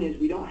bottom line is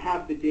we don't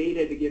have the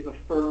data to give a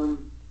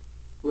firm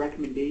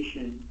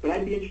recommendation. But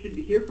I'd be interested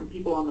to hear from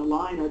people on the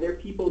line. Are there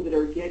people that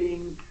are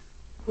getting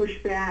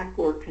pushback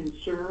or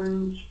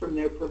concerns from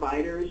their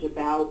providers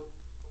about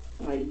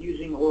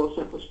using oral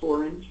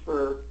cephalosporins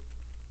for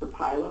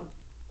pyelo?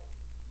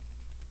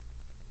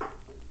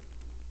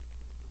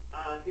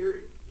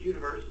 Here at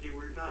university,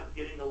 we're not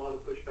getting a lot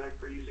of pushback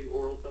for using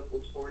oral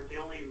cephalosporins. The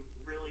only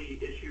really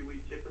issue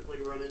we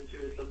typically run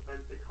into is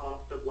sometimes the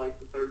cost of like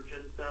the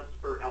 3rd-gen steps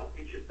for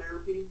outpatient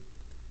therapy,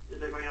 as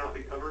they might not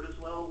be covered as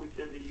well. We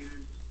tend to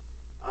use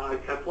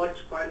Keflex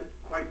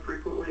quite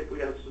frequently if we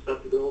have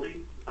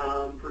susceptibility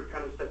for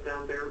kind of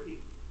step-down therapy.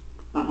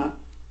 And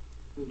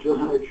just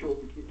make sure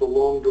we keep the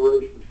long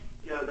duration.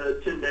 Yeah,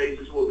 the 10 days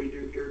is what we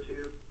do here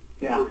too.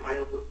 Yeah. For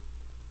pyelo.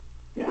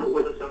 Yeah.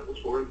 With a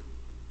cephalosporin.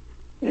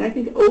 And I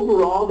think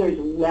overall there's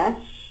less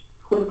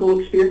clinical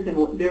experience,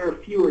 and there are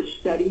fewer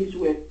studies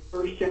with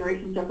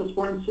first-generation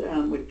cephalosporins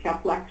with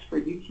Keflex for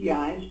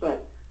UTIs,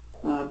 but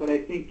I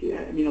think,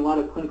 I mean, a lot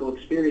of clinical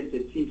experience,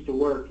 it seems to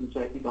work, and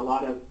so I think a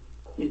lot of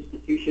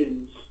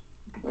institutions,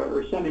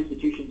 or some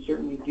institutions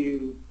certainly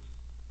do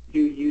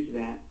use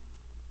that.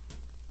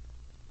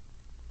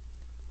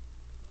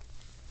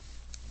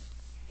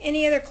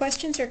 Any other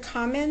questions or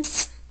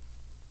comments?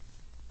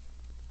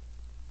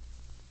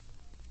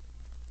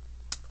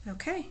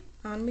 Okay,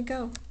 on we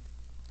go.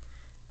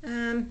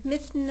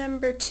 Myth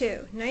number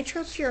 2.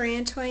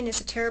 Nitrofurantoin is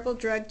a terrible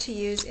drug to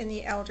use in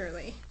the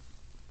elderly.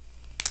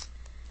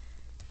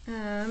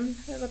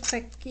 It looks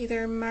like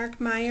either Mark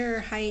Meyer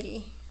or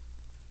Heidi.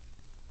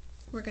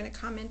 We're going to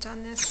comment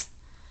on this.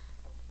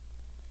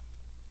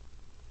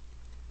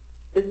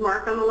 Is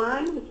Mark on the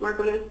line? Is Mark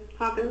going to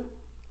hop in?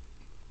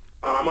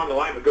 I'm on the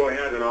line, but go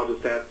ahead and I'll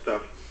just add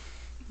stuff.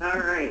 All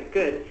right,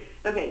 good.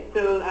 Okay,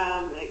 so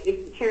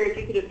Chair, if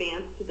you could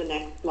advance to the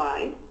next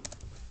slide.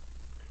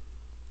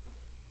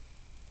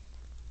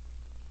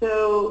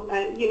 So,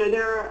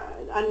 there are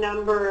a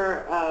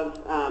number of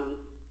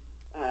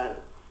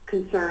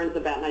concerns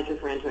about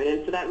nitrofurantoin,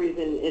 and for that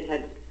reason it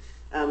had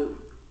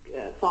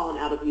fallen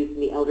out of use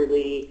in the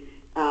elderly.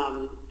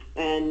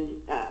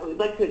 And I would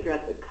like to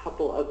address a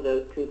couple of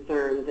those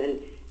concerns.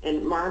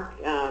 And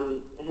Mark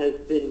has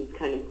been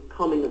kind of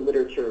combing the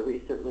literature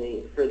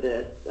recently for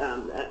this,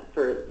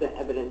 for the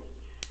evidence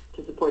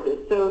to support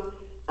this. So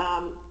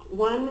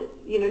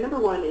number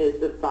one is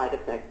the side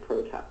effect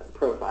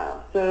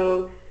profile.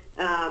 So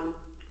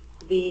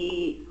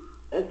the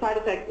side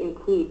effects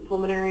include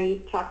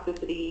pulmonary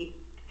toxicity,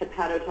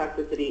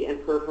 hepatotoxicity,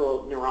 and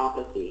peripheral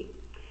neuropathy.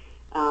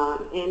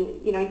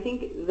 And I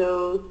think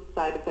those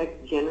side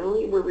effects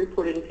generally were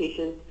reported in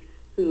patients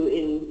who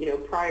in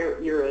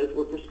prior eras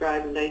were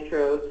prescribed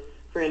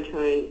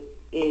nitrofurantoin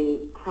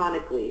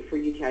chronically for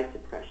UTI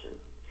suppression.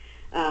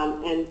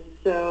 And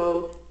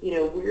so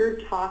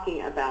we're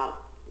talking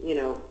about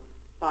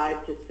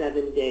 5 to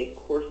 7 day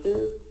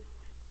courses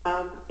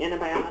of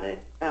antibiotic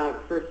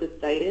for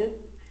cystitis,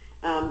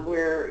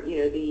 where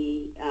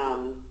the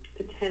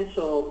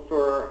potential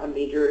for a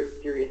major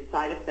serious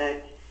side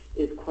effect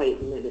is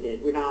quite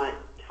limited. We're not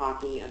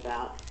talking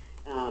about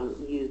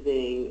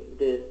using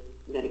this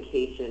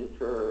medication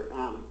for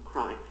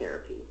chronic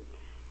therapy.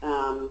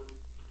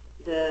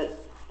 The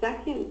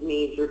second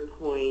major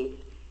point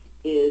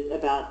is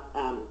about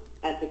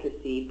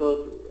efficacy,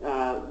 both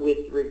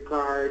with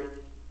regard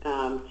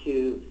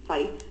to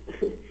site,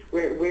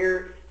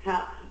 where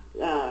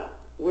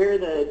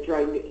the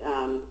drug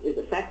is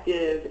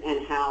effective,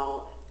 and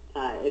how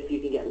if you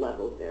can get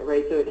levels there,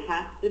 right? So it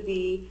has to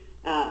be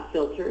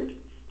filtered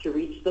to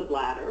reach the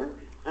bladder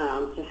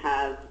to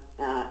have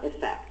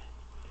effect.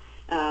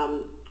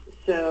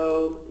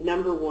 So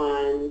number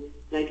one,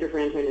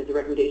 nitrofurantoin is a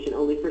recommendation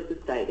only for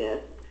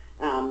cystitis,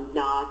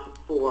 not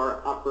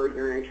for upper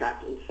urinary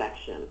tract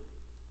infection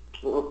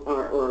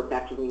or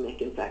bacteriumic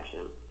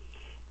infection.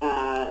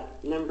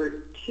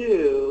 Number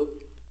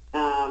two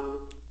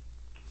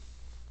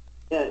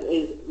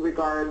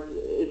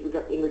is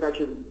in regard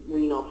to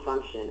renal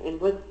function. And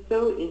what's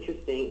so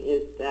interesting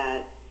is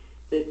that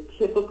the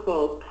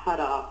typical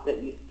cutoff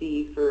that you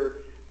see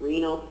for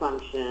renal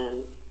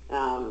function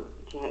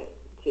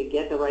to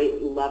get the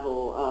right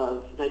level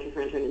of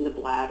nitrofurantoin in the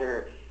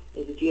bladder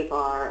is a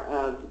GFR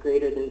of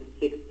greater than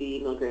 60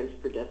 milligrams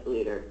per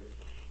deciliter.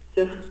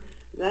 So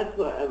that's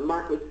what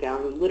Mark was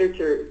scouring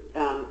literature,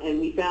 and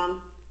we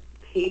found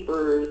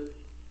papers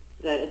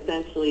that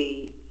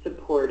essentially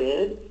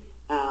supported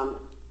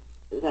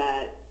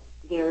that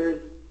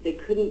they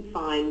couldn't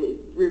find,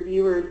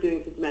 reviewers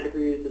doing systematic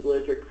reviews of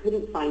literature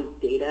couldn't find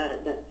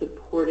data that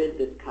supported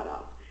this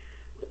cutoff.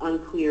 It's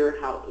unclear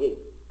how it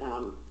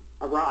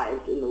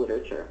arrived in the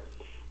literature.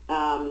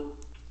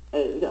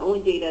 The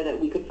only data that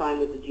we could find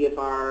was a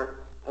GFR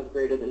of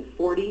greater than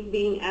 40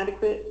 being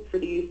adequate for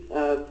the use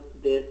of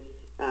this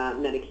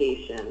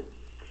medication.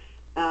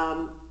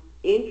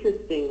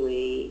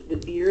 Interestingly, the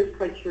Beers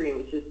criterion,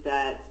 which is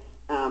that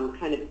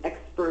kind of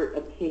expert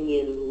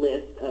opinion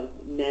list of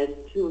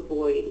meds to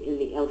avoid in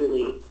the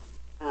elderly,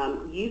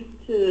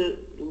 used to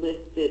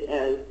list it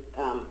as,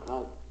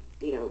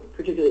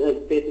 particularly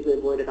like basically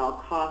avoid at all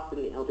costs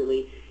in the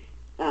elderly.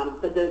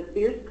 But the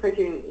Beers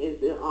criterion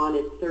is on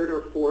its third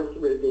or fourth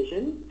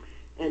revision,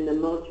 and the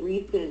most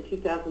recent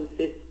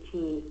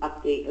 2015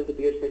 update of the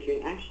Beers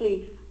criterion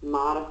actually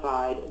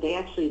modified. They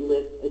actually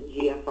list a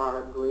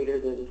GFR greater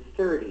than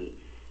 30.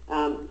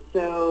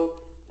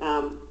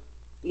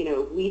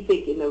 We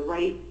think in the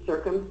right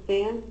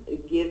circumstance,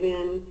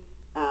 given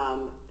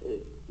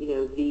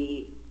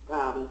the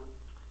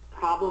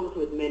problems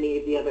with many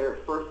of the other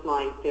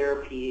first-line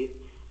therapies,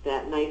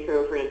 that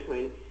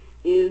nitrofurantoin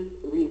is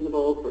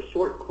reasonable for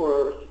short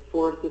course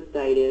for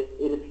cystitis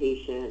in a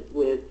patient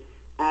with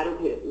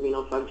adequate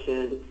renal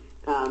function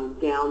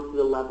down to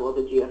the level of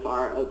a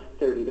GFR of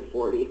 30 to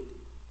 40.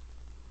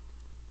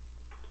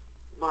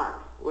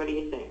 Mark, what do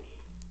you think?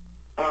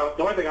 The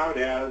only thing I would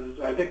add is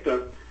I think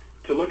to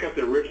look at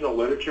the original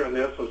literature on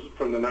this was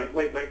from the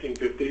late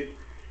 1950s,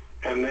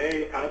 and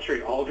they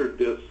actually altered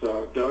this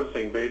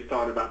dosing based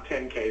on about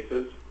 10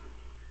 cases.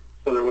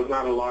 So there was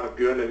not a lot of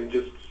good, and it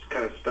just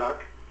kind of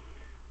stuck.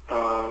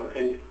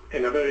 And if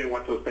anybody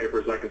wants those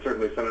papers, I can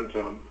certainly send them to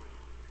them.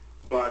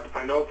 But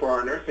I know for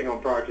our nursing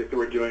home project that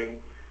we're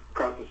doing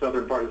across the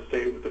southern part of the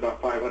state with about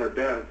 500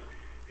 beds,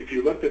 if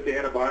you looked at the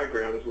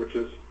antibiograms, which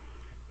is,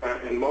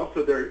 and most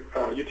of their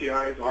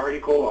UTIs are E.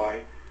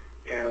 coli,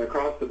 and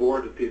across the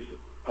board at these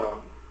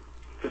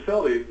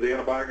facilities, the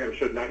antibiogram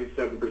showed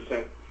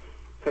 97%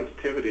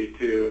 sensitivity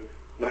to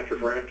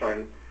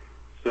nitrofurantoin.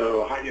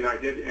 So Heidi and I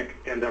did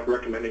end up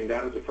recommending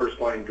that as a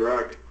first-line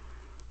drug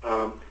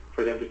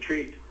for them to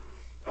treat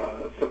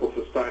simple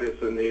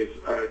cystitis in these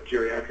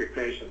geriatric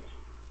patients.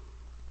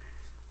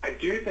 I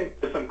do think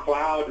there's some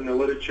cloud in the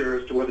literature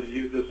as to whether to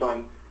use this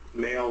on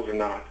males or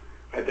not.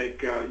 I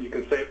think you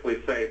can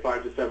safely say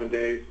 5 to 7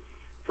 days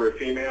for a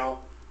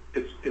female.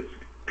 It's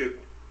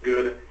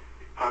good.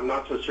 I'm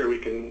not so sure we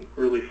can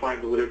really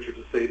find the literature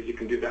to say that you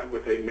can do that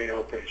with a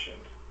male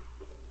patient.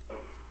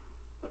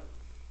 I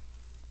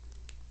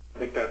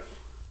think that's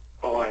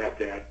all I have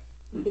to add.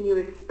 Can you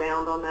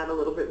expound on that a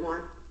little bit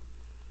more?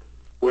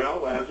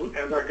 Well, as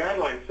our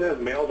guideline says,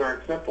 males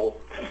aren't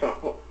simple.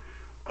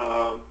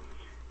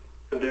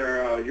 So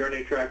their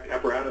urinary tract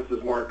apparatus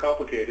is more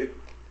complicated,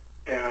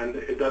 and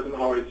it doesn't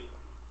always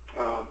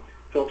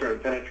filter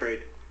and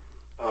penetrate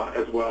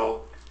as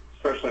well,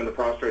 especially in the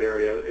prostate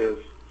area, as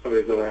some of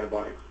these other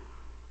antibiotics.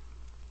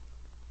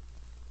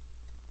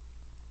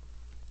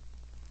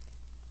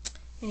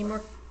 Any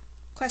more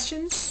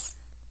questions?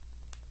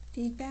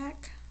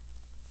 Feedback?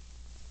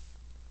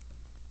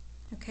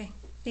 Okay,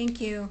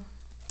 thank you.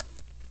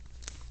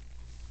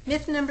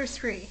 Myth number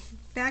 3.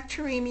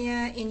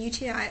 Bacteremia in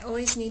UTI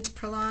always needs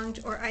prolonged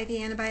or IV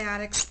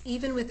antibiotics,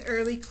 even with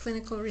early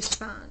clinical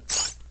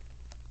response.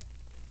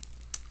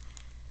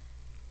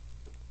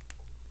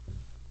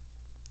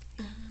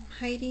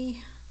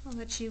 Heidi, I'll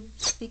let you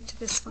speak to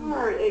this one.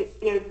 Sure.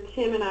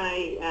 Tim and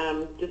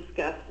I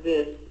discussed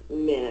this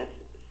myth.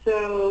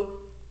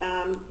 So,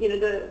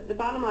 the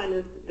bottom line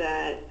is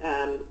that,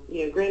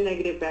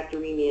 gram-negative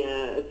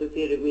bacteremia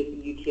associated with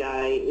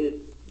UTI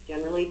is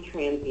generally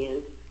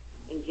transient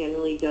and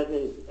generally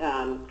doesn't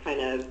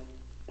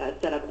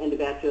set up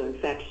endovascular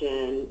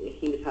infection,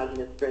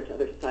 hematogenic spread to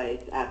other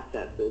sites,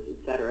 abscesses,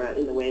 etc.,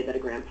 in the way that a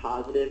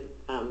gram-positive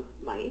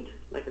might,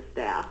 like a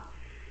staph.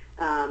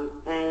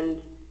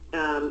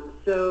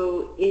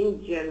 So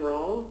in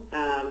general,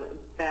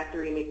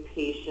 bacteremic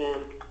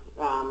patients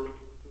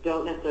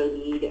don't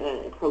necessarily need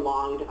a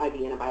prolonged IV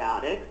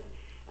antibiotics.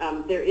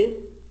 There is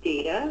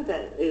data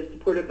that is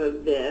supportive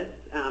of this.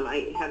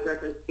 I have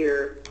referenced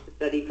here a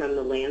study from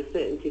the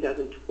Lancet in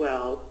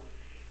 2012.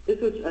 This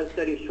was a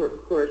study of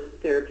short course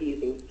therapy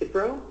using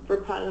Cipro for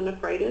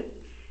pyelonephritis.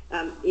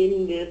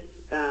 In this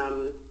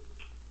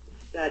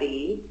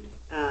study,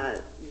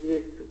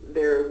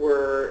 there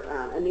were,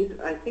 and these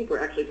I think were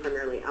actually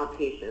primarily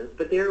outpatients,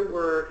 but there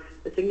were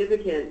a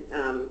significant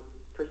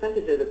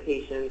percentage of the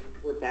patients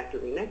were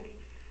bacteremic,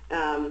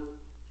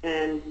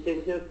 and there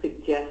was no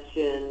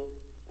suggestion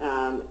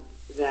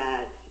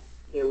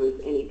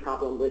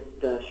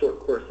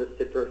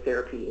vociferous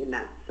therapy in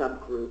that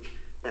subgroup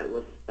that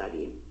was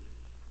studied.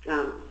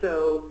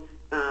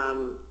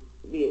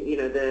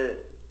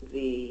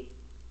 The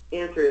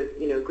answer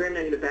is,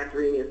 gram-negative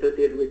bacteremia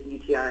associated with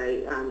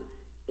UTI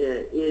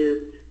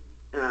is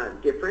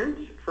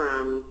different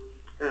from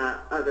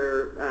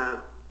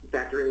other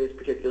bacteremias,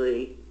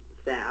 particularly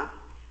staph,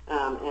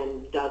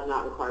 and does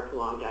not require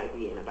prolonged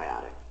IV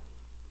antibiotics.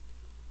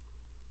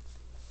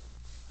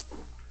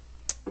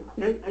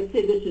 I'd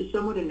say this is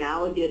somewhat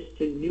analogous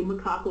to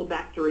pneumococcal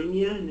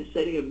bacteremia in the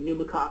setting of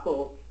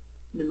pneumococcal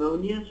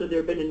pneumonia. So there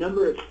have been a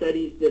number of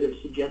studies that have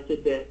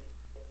suggested that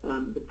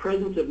the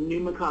presence of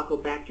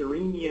pneumococcal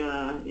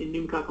bacteremia in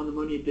pneumococcal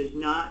pneumonia does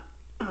not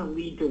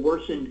lead to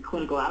worsened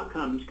clinical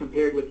outcomes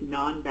compared with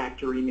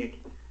non-bacteremic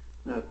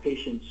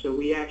patients. So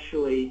we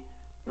actually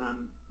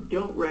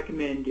don't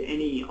recommend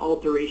any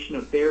alteration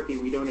of therapy.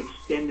 We don't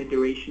extend the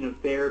duration of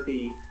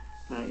therapy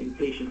in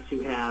patients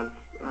who have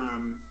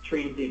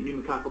transient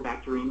pneumococcal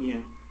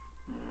bacteremia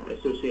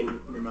associated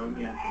with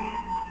pneumonia.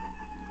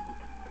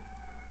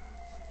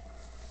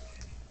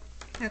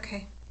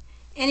 Okay.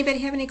 Anybody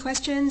have any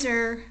questions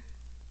or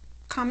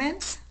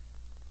comments?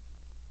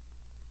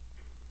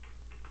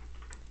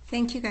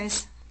 Thank you,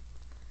 guys.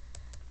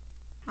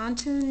 On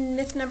to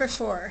myth number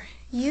 4.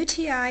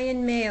 UTI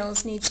in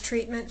males needs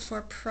treatment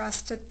for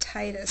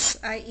prostatitis,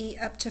 i.e.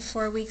 up to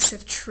 4 weeks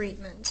of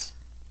treatment.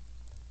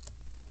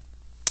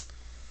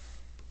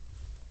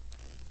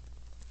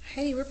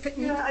 Heidi, we're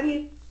putting... Yeah, I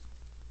mean,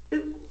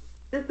 this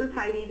is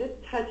Heidi. This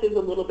touches a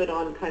little bit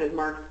on kind of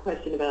Mark's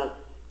question about,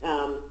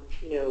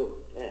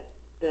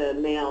 the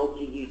male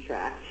GU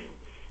tract.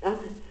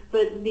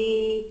 But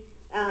the,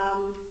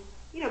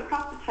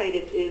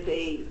 prostatitis is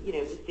a,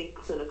 distinct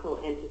clinical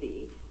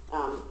entity.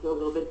 So a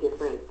little bit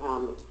different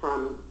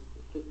from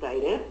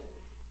cystitis.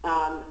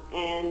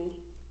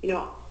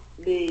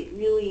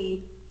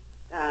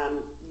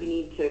 We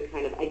need to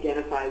kind of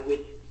identify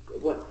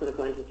what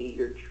clinical entity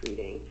you're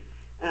treating.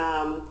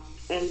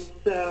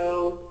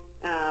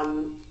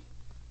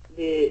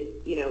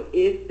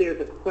 If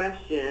there's a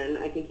question,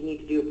 I think you need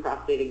to do a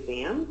prostate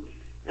exam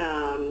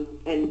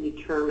and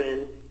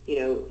determine,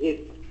 if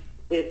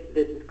this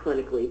is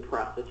clinically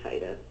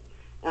prostatitis.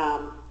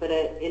 But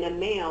in a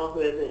male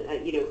who has,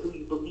 who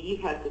you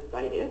believe has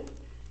cystitis,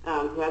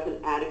 who has an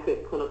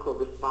adequate clinical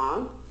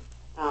response,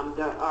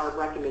 our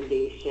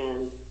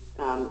recommendation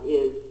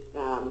is,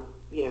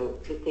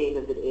 the same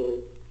as it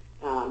is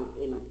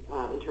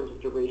in terms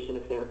of duration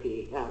of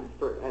therapy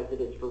as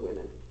it is for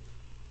women.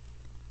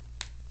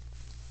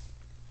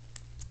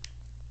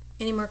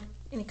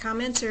 Any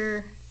comments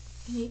or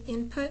any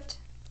input?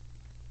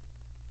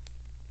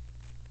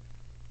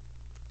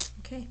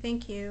 Okay,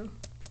 thank you.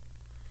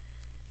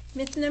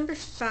 Myth number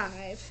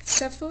 5.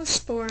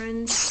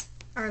 Cephalosporines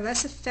are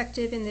less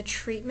effective in the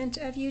treatment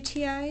of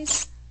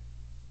UTIs.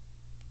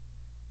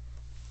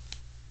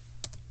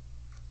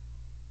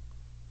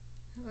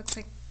 It looks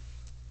like,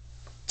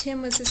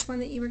 Tim, was this one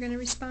that you were going to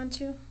respond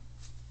to?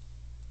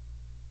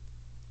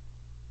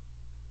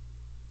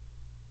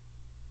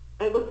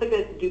 It looks like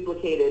it's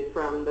duplicated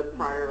from the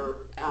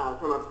prior,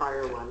 from a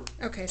prior one.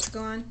 Okay, so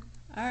go on.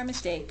 Our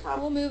mistake.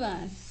 We'll move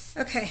on.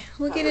 Okay,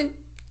 we'll get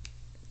in.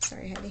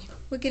 Sorry, Heidi.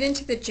 We'll get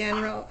into the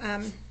general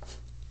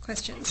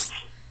questions.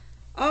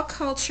 All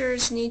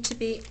cultures need to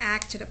be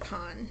acted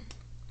upon.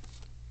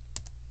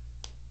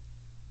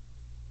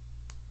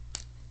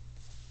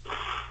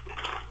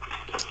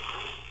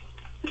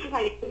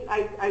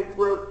 I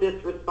wrote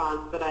this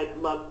response, but I'd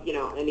love,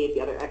 any of the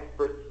other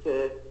experts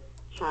to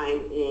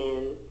chime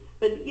in.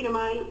 But,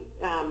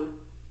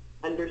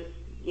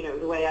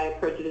 the way I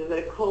approach it is that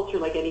a culture,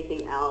 like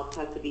anything else,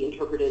 has to be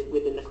interpreted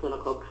within the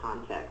clinical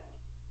context,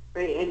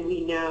 right? And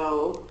we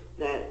know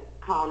that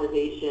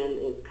colonization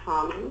is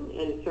common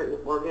in certain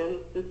organ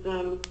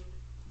systems,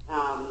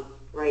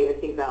 right? I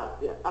think about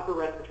the upper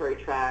respiratory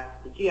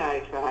tract, the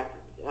GI tract,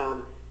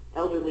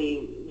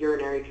 elderly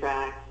urinary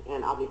tract,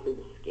 and obviously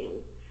the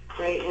skin,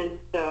 right? And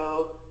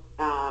so,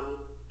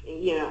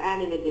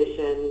 and in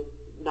addition,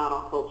 not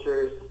all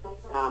cultures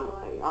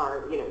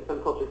are,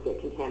 some cultures get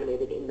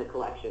contaminated in the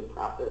collection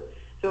process.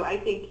 So I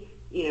think,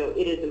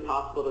 it is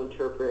impossible to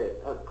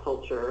interpret a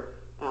culture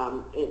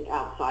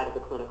outside of a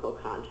clinical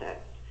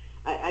context.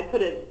 I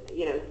put a,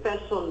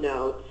 special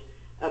note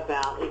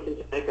about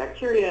asymptomatic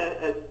bacteria,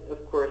 as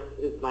of course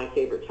is my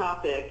favorite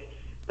topic,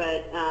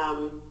 but,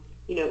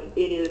 it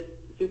is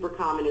super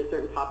common in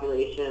certain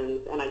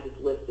populations, and I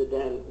just listed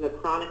them: the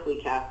chronically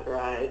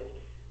catheterized,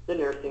 the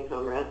nursing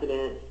home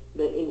resident,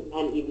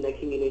 and even the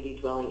community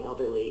dwelling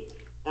elderly.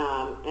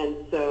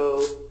 And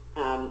so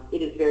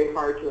it is very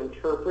hard to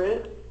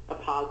interpret a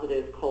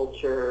positive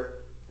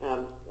culture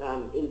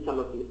in some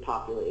of these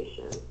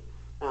populations.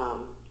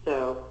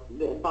 So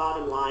the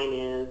bottom line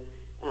is,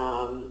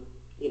 a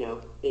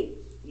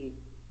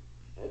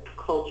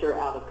culture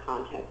out of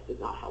context is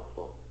not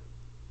helpful.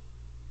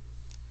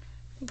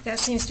 That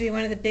seems to be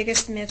one of the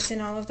biggest myths in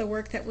all of the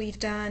work that we've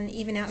done,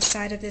 even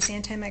outside of this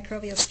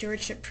Antimicrobial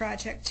Stewardship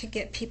project, to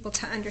get people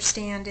to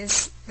understand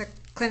is the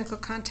clinical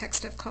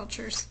context of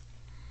cultures.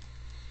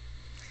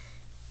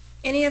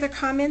 Any other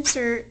comments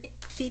or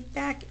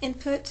feedback,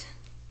 input?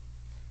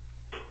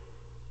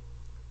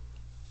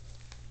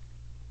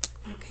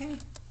 Okay.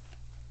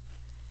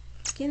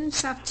 Skin and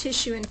soft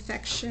tissue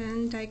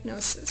infection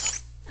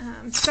diagnosis.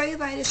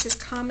 Cellulitis is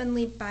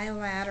commonly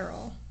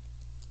bilateral.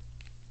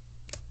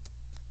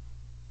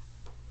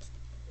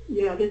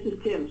 Yeah, this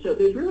is Tim. So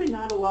there's really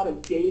not a lot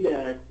of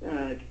data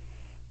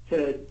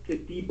to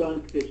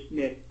debunk this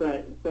myth,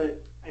 but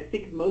I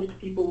think most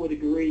people would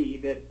agree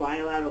that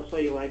bilateral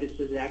cellulitis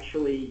is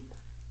actually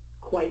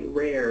quite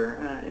rare.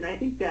 And I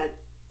think that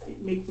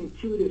it makes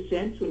intuitive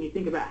sense when you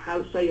think about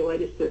how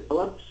cellulitis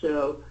develops.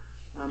 So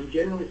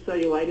generally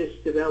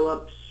cellulitis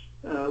develops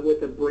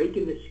with a break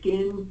in the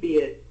skin, be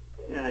it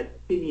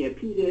tinea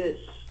pedis,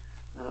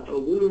 a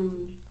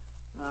wound,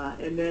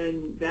 and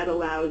then that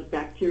allows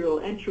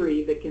bacterial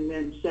entry that can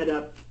then set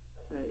up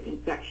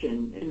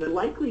infection. And the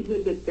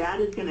likelihood that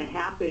that is going to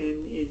happen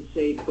in,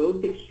 say,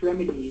 both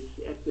extremities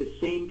at the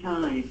same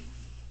time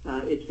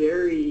is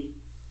very,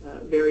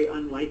 very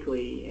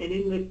unlikely. And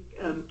in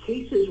the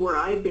cases where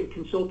I've been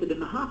consulted in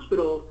the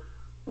hospital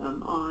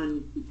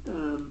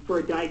for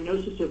a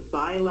diagnosis of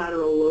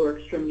bilateral lower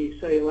extremity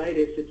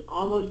cellulitis, it's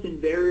almost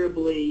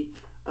invariably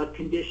a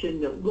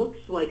condition that looks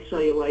like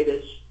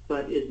cellulitis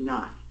but is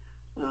not.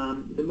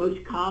 The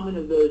most common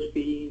of those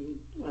being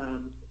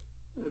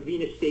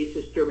venous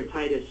stasis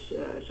dermatitis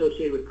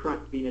associated with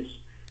chronic venous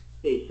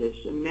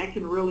stasis. And that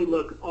can really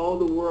look all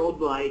the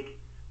world like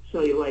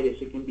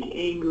cellulitis. It can be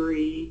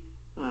angry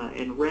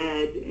and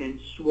red and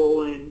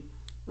swollen.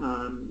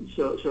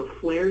 So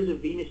flares of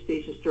venous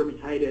stasis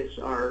dermatitis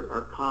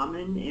are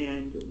common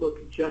and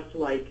look just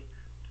like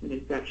an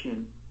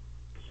infection.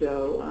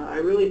 So I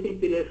really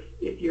think that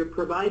if your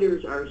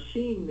providers are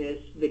seeing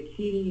this, the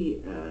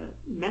key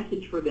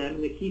message for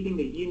them, the key thing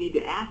that you need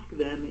to ask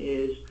them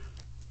is,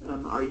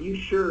 are you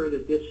sure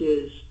that this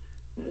is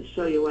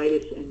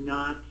cellulitis and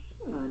not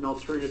an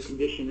alternative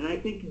condition? And I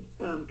think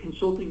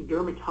consulting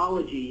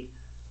dermatology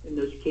in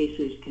those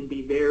cases can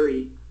be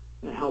very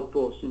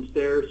helpful, since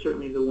they're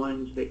certainly the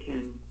ones that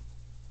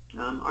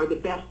are the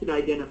best at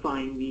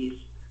identifying these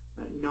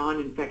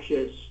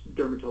non-infectious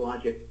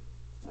dermatologic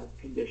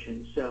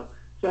conditions. So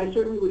I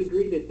certainly would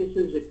agree that this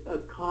is a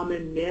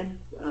common myth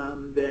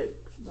that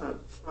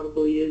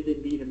probably is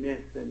indeed a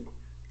myth, and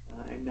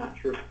not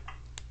true.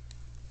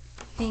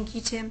 Thank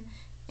you, Tim.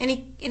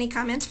 Any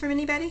comments from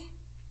anybody?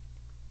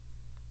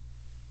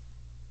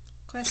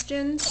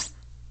 Questions?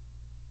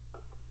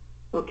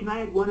 Well, can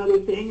I add one other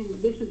thing?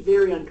 This is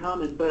very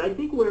uncommon, but I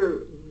think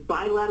where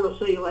bilateral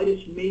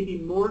cellulitis may be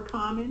more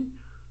common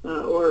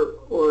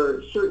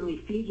or certainly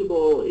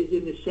feasible is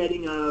in the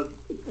setting of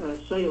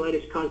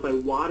cellulitis caused by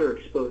water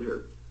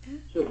exposure.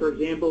 So, for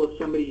example, if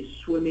somebody's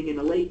swimming in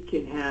a lake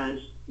and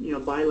has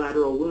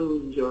bilateral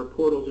wounds or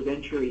portals of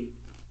entry,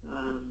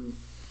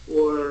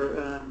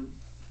 or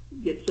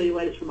get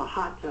cellulitis from a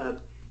hot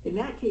tub, in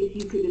that case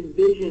you could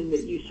envision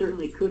that you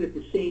certainly could at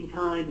the same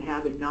time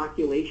have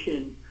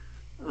inoculation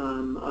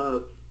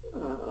of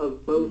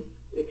both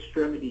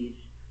extremities.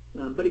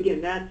 But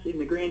again, that's, in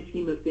the grand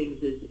scheme of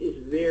things,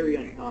 is very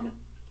uncommon.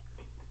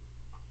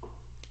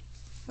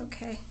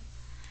 Okay.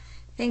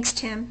 Thanks,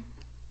 Tim.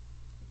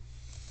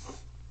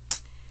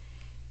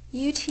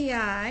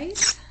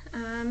 UTIs.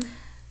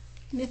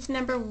 Myth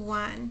number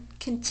 1.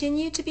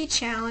 Continue to be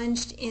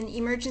challenged in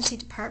emergency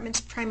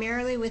departments,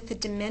 primarily with the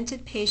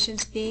demented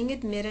patients being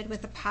admitted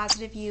with a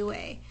positive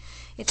UA.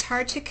 It's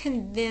hard to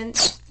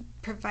convince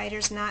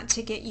providers not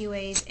to get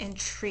UAs and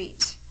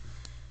treat.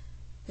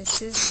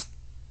 This is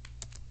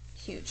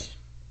huge.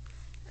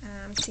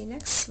 See,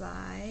 next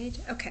slide.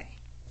 Okay.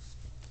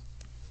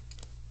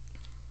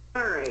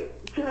 All right,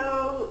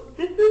 so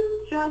this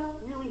is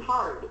just really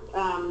hard.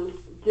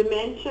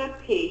 Dementia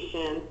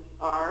patients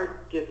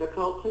are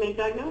difficult to make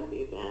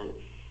diagnoses in,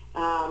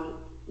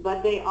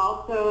 but they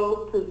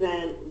also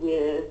present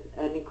with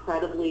an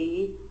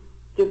incredibly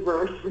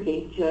diverse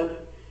range of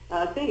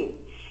things.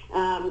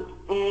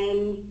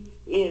 And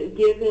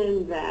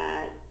given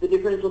that the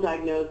differential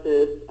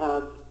diagnosis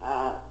of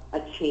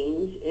a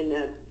change in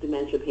a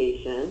dementia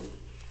patient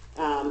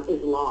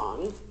is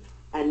long,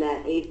 and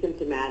that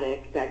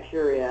asymptomatic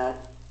bacteria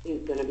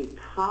is going to be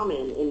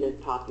common in this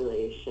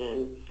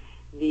population,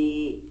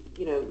 the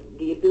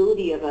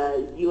ability of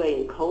a UA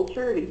in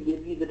culture to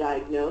give you the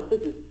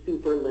diagnosis is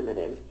super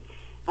limited.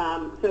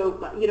 So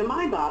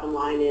my bottom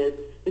line is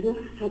there's no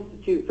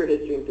substitute for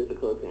history and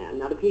physical exam.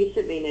 Now, the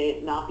patient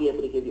may not be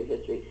able to give you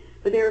history,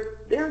 but there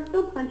are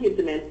still plenty of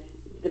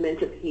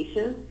dementia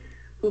patients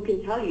who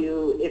can tell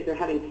you if they're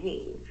having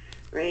pain,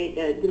 right?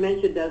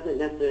 Dementia doesn't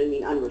necessarily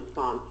mean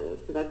unresponsive,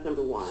 so that's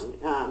number one.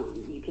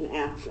 You can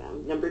ask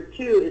them. Number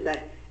 2 is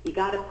that you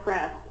got to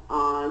press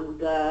on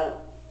the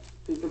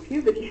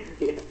suprapubic area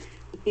to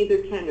see if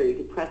they're tender. You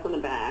can press on the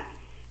back.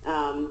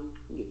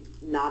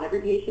 Not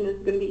every patient is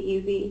going to be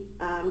easy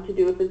to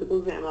do a physical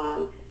exam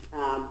on,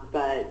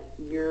 but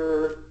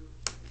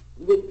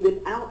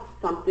without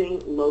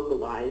something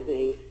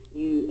localizing,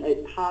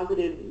 a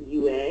positive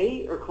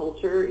UA or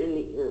culture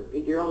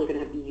you're only going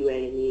to have the UA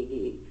in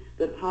the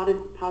the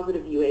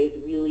positive UA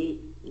is really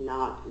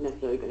not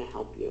necessarily going to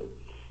help you.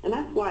 And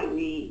that's why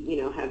we,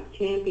 have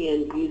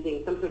championed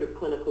using some sort of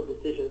clinical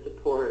decision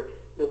support.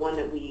 The one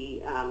that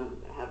we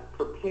have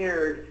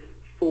prepared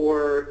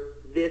for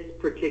this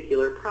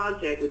particular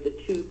project with the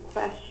 2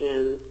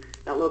 questions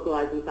about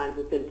localizing signs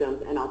and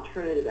symptoms and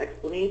alternative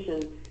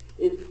explanations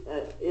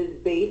is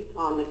based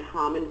on the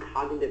common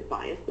cognitive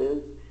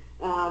biases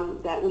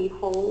that we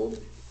hold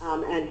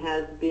and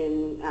has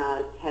been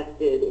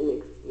tested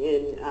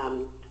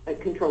in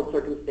controlled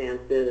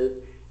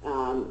circumstances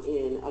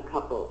in a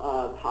couple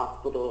of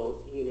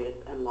hospital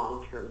units and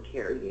long-term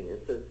care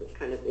units. So it's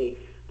kind of a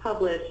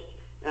published,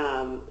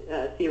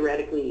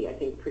 theoretically, I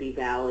think, pretty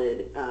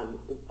valid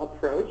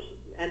approach.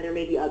 And there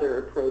may be other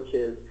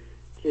approaches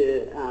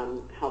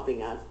to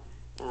helping us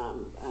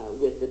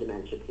with the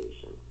dementia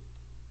patient.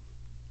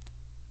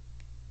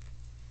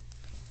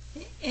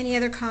 Any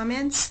other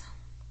comments?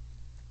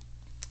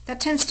 That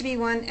tends to be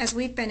one, as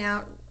we've been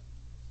out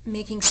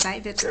making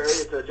site visits.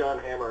 Terry, it's John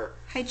Hammer.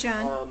 Hi,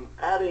 John.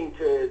 Adding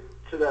to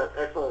that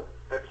excellent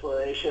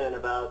explanation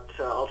about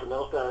altered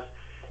mental status,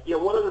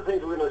 one of the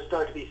things we're going to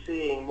start to be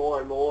seeing more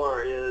and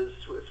more is,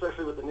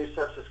 especially with the new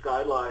sepsis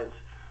guidelines,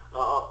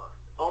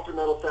 altered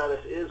mental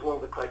status is one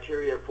of the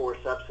criteria for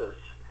sepsis.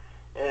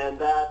 And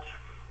that,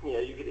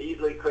 you could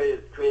easily create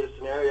a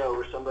scenario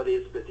where somebody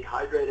is a bit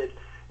dehydrated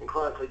and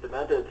chronically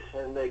demented,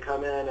 and they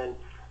come in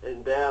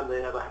and bam,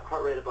 they have a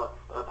heart rate of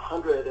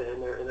 100,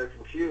 and they're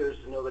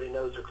confused, and nobody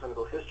knows their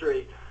clinical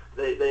history.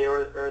 They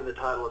earn the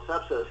title of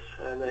sepsis,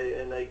 and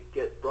they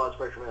get broad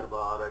spectrum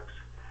antibiotics.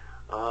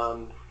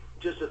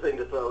 Just a thing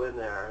to throw in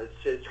there.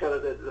 It's kind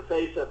of the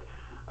face of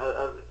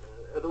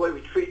the way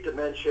we treat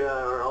dementia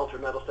or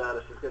altered mental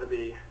status is going to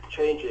be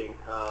changing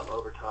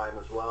over time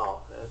as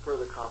well, and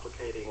further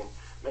complicating and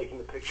making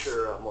the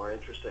picture more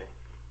interesting.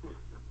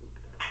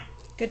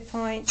 Good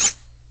points.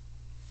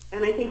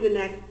 And I think the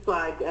next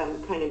slide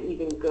kind of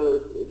even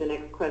goes, the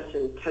next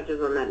question touches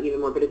on that even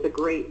more, but it's a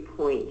great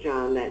point,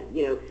 John, that,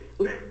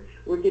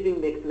 we're giving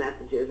mixed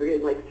messages. We're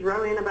getting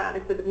throw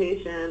antibiotics to the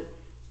patient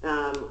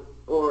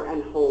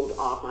and hold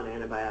off on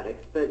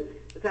antibiotics.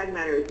 But the fact of the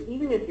matter is,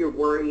 even if you're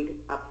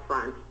worried up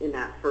front in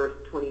that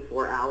first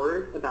 24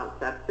 hours about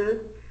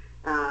sepsis,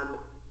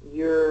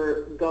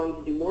 you're going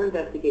to do more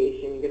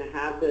investigation, you're going to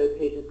have the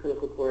patient's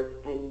clinical course,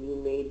 and you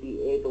may be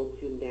able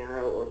to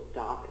narrow or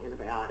stop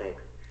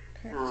antibiotics.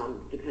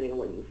 Depending on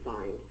what you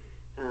find.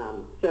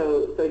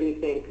 So do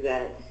you think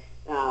that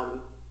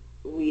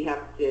we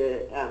have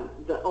to,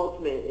 the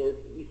ultimate is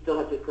you still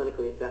have to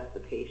clinically assess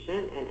the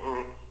patient and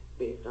act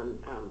based on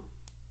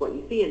what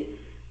you see. And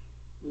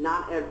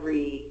not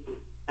every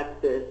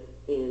sepsis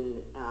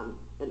in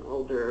an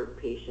older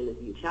patient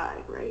is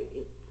UTI,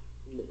 right?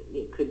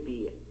 It could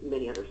be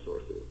many other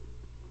sources.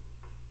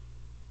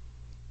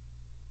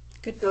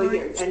 Good So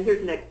point.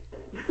 here's next.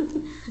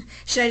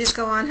 Should I just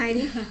go on,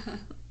 Heidi?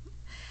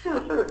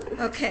 No, sure.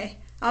 Okay.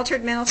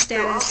 Altered mental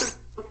status.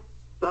 So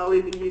it's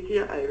always a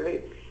UTI,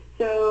 right?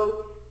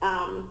 So,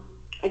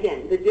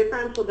 again, the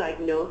differential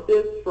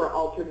diagnosis for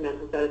altered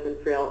mental status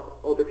in frail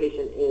older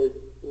patient is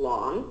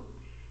long.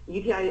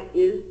 UTI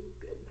is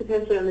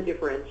potentially on the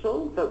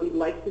differential, but we'd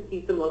like to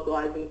see some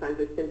localizing signs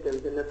or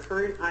symptoms. In the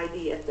current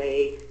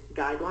IDSA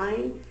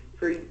guideline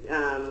for,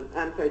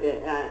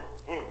 the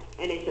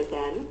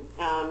NHSN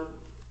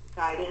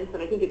guidance,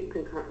 and I think it's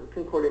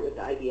concordant with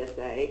the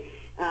IDSA,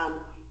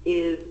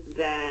 is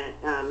that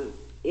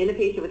in a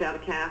patient without a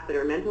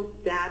catheter, mental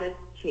status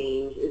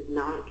change is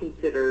not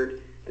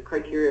considered a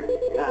criteria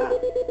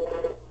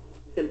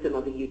symptom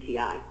of a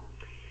UTI.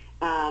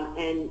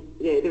 And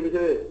there was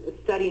a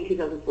study in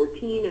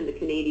 2014 in the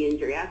Canadian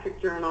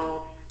Geriatric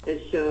Journal that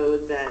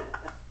showed that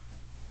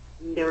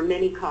there are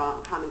many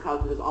common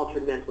causes of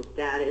altered mental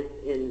status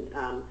in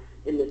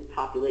this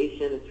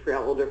population, this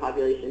frail older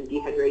population: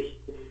 dehydration,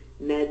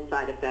 med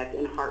side effect,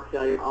 and heart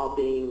failure, all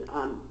being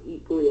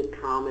equally as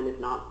common, if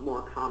not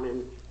more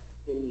common,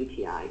 than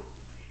UTI.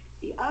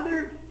 The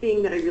other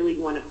thing that I really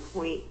want to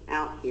point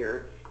out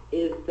here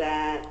is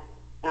that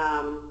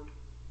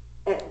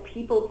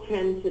people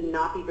tend to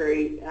not be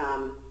very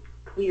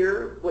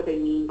clear what they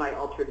mean by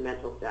altered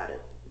mental status.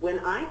 When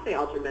I say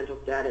altered mental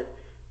status,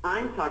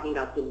 I'm talking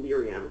about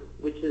delirium,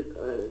 which is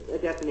a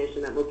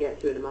definition that we'll get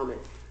to in a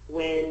moment.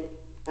 When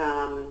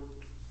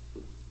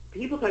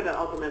people talk about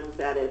altered mental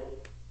status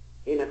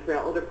in a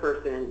frail older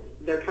person,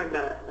 they're talking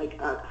about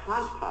a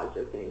hodgepodge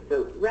of things.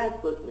 So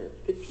restlessness,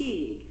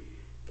 fatigue,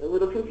 a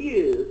little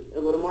confused, a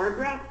little more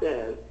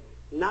aggressive,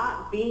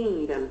 not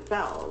being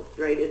themselves,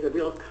 right, is a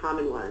real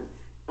common one.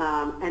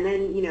 And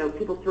then,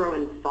 people throw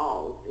in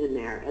falls in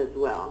there as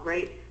well,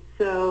 right?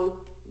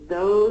 So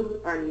those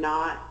are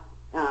not,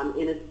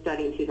 in a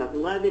study in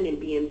 2011 in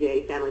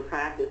BMJ family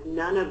practice,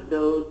 none of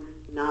those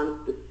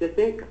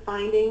non-specific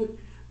findings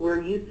were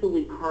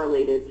usefully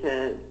correlated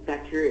to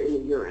bacteria in the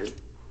urine.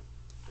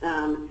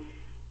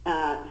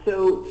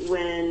 So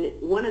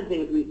one of the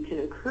things we can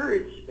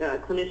encourage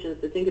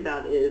clinicians to think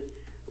about is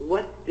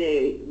what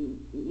they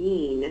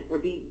mean, or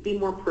be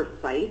more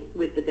precise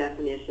with the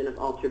definition of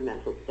altered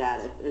mental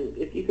status. And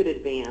if you could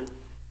advance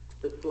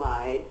the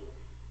slide.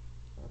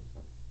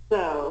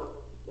 So,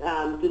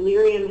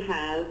 delirium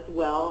has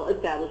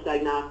well-established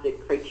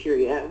diagnostic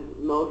criteria.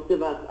 Most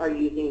of us are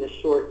using the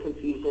short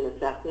confusion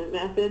assessment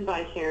method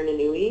by Sharon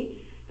Inouye,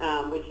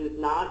 which is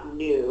not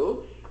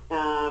new,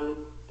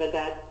 but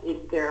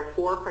there are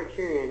 4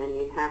 criteria, and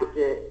you have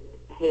to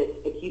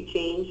hit acute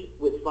change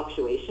with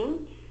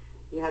fluctuation.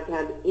 You have to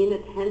have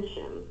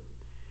inattention,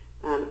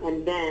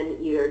 and then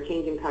either a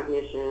change in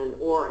cognition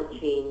or a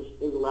change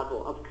in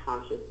level of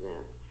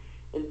consciousness.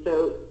 And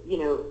so, you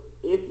know,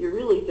 if you're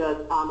really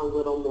just, I'm a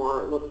little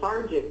more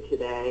lethargic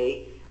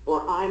today,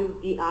 or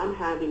I'm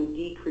having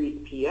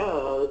decreased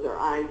POs, or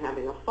I'm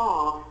having a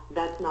fall,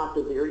 that's not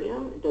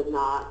delirium. It does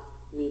not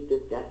meet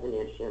this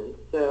definition.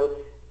 So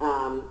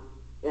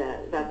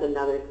that's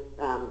another,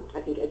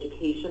 I think,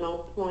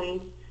 educational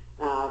point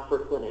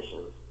for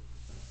clinicians.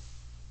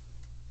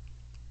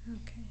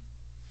 Okay.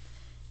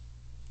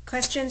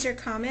 Questions or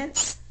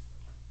comments?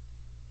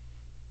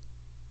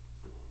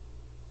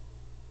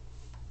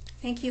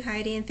 Thank you,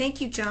 Heidi, and thank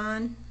you,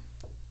 John.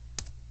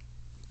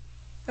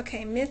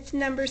 Okay, myth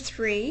number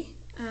 3.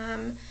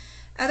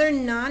 Other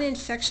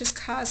non-infectious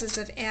causes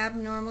of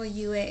abnormal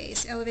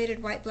UAs,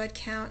 elevated white blood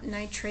count,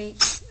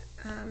 nitrates,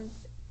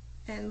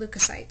 and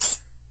leukocytes.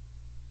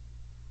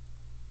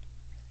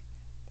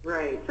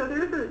 Right. So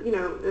there's a, you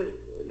know,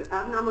 the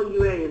abnormal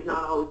UA is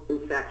not always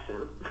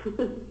infection.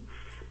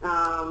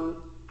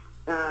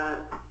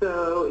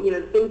 So, you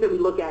know, the things that we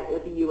look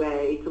at the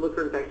UA to look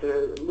for infection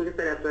are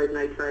leukocyte, asteroid,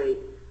 nitrite,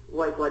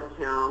 white blood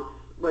count,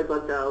 white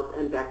blood cells,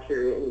 and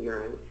bacteria in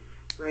urine,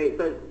 right?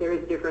 But there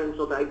is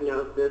differential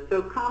diagnosis.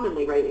 So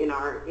commonly, right, in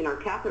our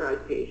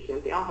catheterized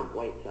patients, they all have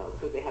white cells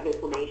because they have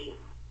inflammation,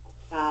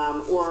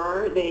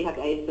 or they have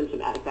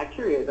asymptomatic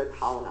bacteria. They're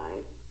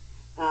colonized.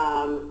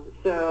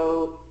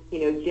 So,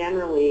 you know,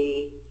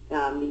 generally,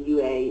 the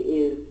UA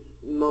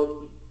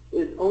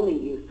is only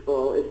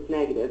useful if it's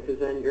negative,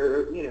 because then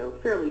you're, you know,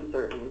 fairly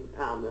certain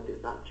that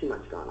there's not too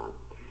much going on.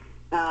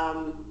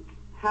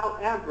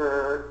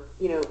 However,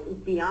 you know,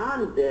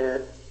 beyond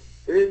this,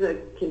 there is a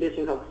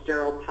condition called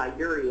sterile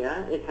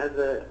pyuria. It has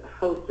a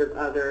host of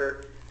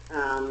other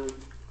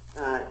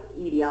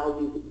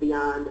etiologies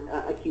beyond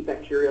acute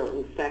bacterial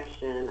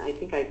infection. I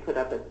think I put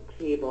up a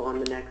table on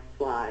the next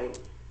slide.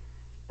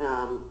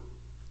 Yeah,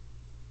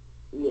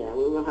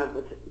 we will have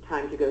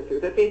time to go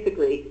through. But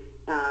basically,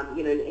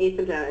 you know, an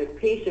asymptomatic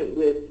patient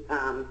with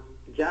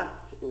just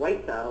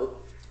white cells,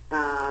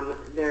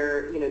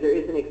 there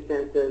is an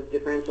extensive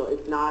differential.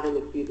 It's not an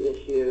acute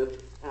issue,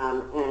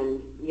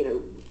 and you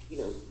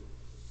know,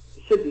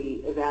 should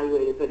be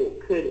evaluated, but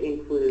it could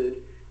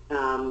include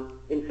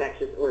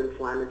infectious or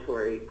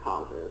inflammatory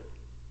causes.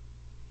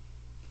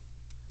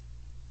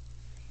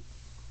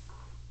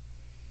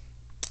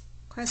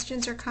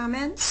 Questions or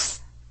comments?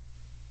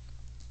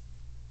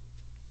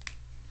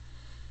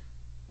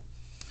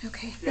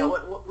 Okay. Yeah,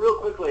 real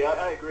quickly,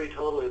 I agree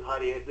totally with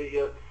Heidi.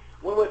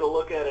 One way to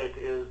look at it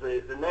is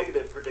the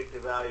negative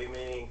predictive value,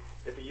 meaning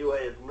if the UA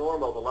is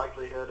normal, the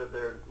likelihood of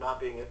there not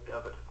being an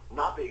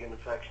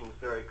infection is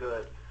very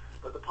good.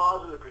 But the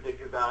positive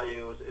predictive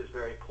value is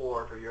very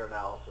poor for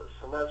urinalysis,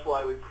 and that's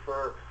why we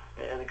prefer,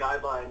 and the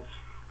guidelines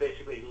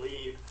basically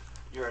leave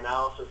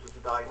urinalysis as a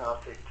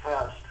diagnostic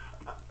test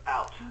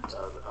out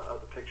of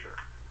the picture.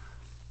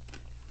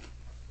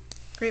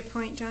 Great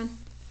point, John.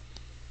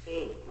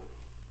 Thanks.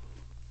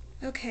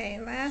 Okay,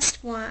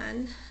 last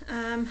one.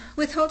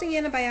 Withholding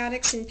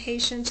antibiotics in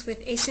patients with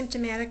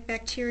asymptomatic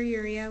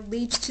bacteriuria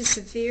leads to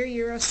severe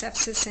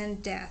urosepsis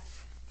and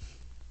death.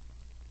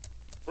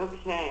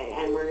 Okay,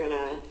 and we're going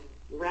to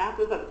wrap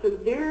this up. So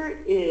there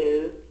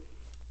is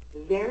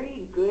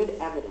very good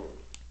evidence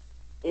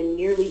in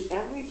nearly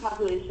every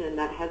population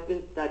that has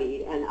been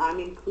studied, and I'm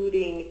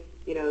including,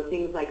 you know,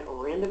 things like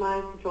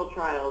randomized controlled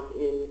trials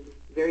in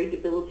very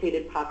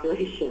debilitated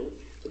populations.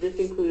 This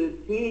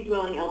includes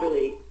community-dwelling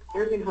elderly,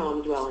 nursing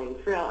home dwelling,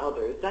 frail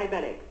elders,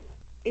 diabetics,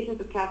 patients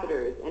with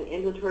catheters, and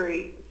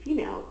ambulatory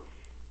females,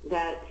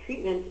 that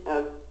treatment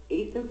of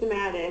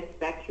asymptomatic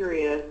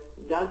bacteria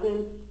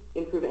doesn't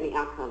improve any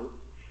outcomes.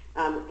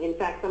 In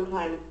fact,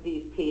 sometimes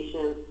these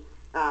patients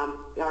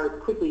are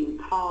quickly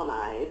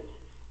recolonized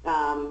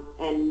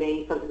and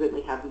may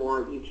subsequently have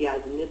more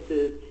UTIs, and this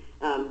is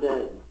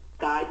the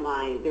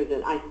guideline. There's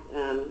an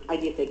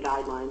IDSA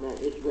guideline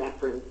that is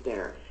referenced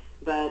there.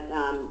 But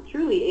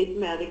truly,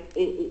 asymptomatic,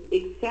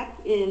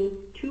 except in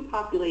 2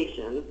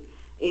 populations,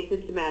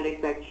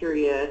 asymptomatic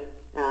bacteria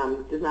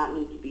does not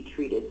need to be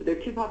treated. So there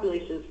are 2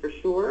 populations for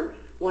sure.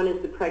 One is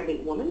the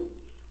pregnant woman.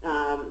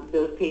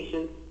 Those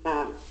patients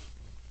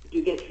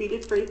do get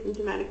treated for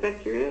asymptomatic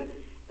bacteria.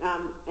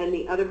 And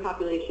the other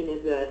population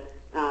is the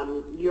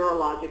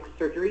urologic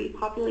surgery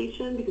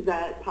population, because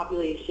that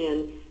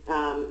population,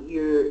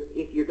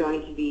 if you're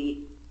going to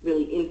be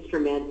really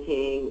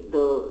instrumenting the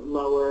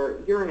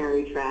lower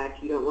urinary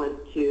tract, you don't want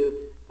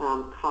to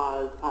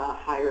cause a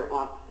higher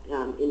up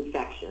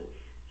infection.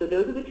 So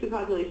those are the 2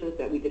 populations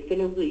that we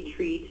definitively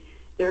treat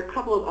There are a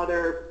couple of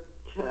other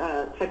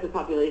types of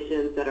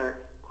populations that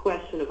are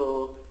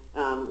questionable,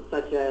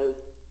 such as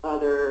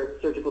other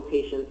surgical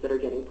patients that are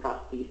getting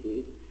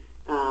prostheses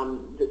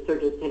that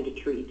surgeons tend to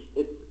treat.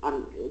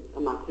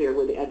 I'm not clear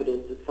where the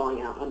evidence is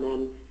falling out on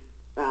them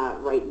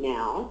right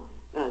now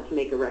to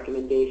make a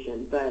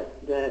recommendation.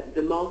 But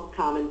the most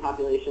common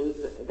populations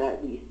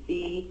that we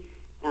see,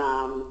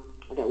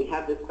 that we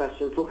have this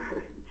question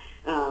for,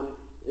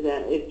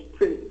 that it's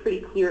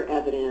pretty clear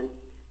evidence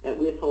that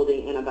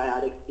withholding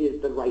antibiotics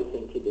is the right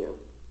thing to do.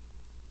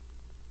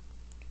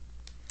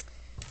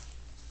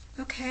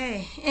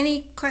 Okay,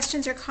 any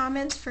questions or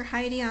comments for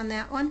Heidi on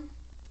that one?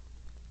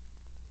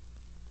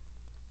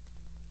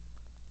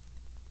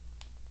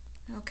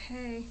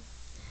 Okay.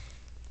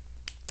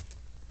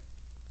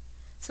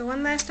 So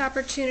one last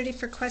opportunity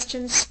for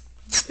questions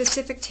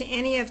specific to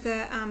any of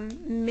the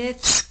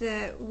myths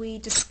that we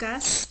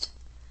discussed.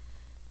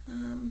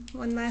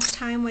 One last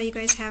time while you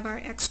guys have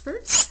our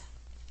experts.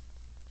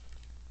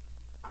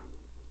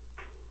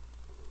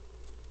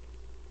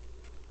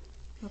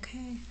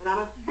 Okay.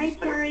 Hi,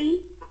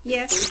 Terry.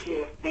 Yes.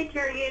 Hi,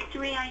 Terry. It's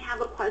me. I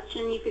have a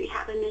question if you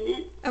have a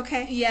minute.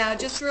 Okay. Yeah,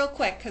 just real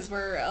quick because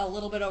we're a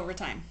little bit over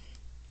time.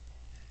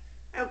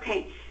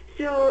 Okay.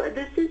 So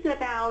this is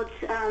about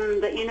the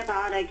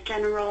antibiotic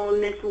general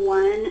myth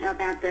 1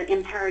 about the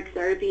empiric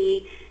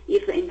therapy.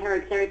 If the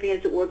empiric therapy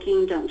is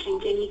working, don't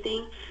change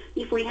anything.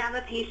 If we have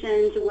a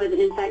patient with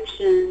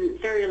infection,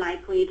 very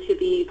likely to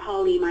be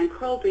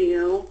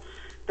polymicrobial,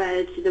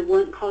 but the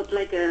one called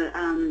like a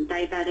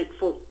diabetic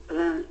foot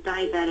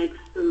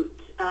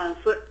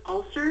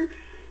ulcer,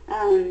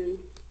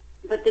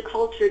 but the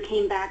culture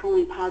came back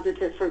only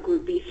positive for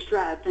group B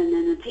strep, and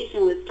then the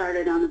patient was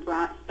started on the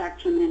broad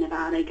spectrum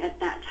antibiotic at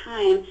that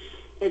time.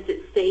 Is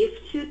it safe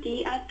to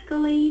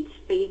de-escalate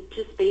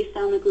just based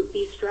on the group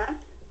B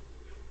strep?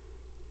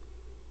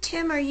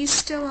 Tim, are you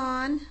still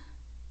on?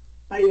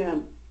 I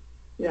am.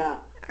 Yeah.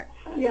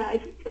 Yeah,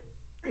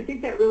 I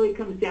think that really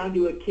comes down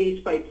to a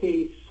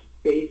case-by-case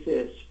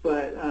basis,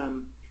 but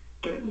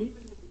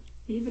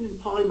even in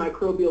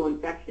polymicrobial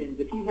infections,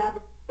 if you have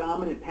a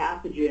dominant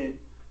pathogen,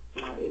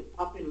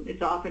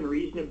 it's often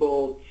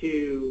reasonable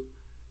to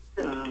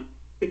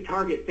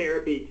target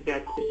therapy to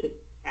that specific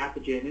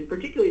pathogen, and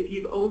particularly if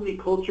you've only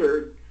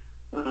cultured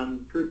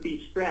group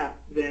B strep,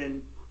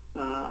 then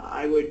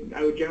I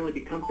would generally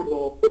be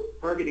comfortable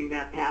targeting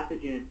that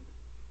pathogen,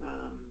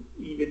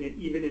 even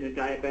in a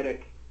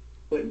diabetic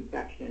foot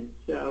infection.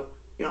 So,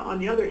 on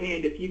the other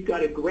hand, if you've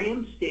got a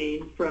gram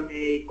stain from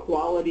a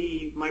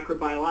quality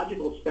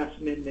microbiological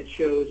specimen that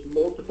shows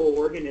multiple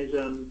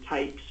organism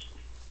types,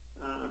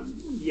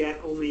 yet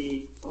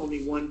only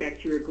one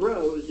bacteria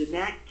grows, in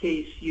that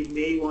case you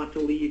may want to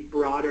leave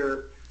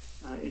broader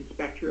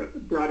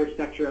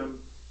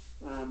spectrum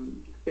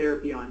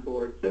therapy on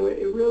board. So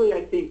it really,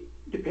 I think,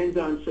 depends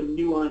on some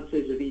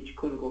nuances of each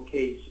clinical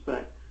case.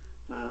 But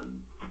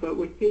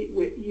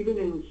even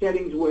in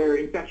settings where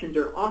infections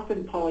are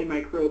often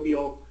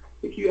polymicrobial,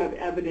 if you have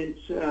evidence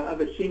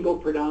of a single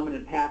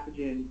predominant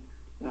pathogen,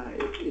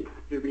 it's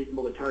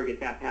reasonable to target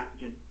that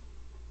pathogen.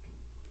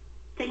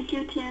 Thank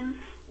you,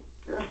 Tim.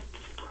 Sure.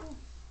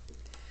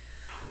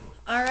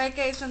 All right,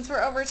 guys, since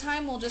we're over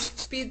time, we'll just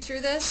speed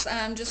through this.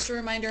 Just a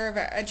reminder of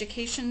our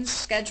education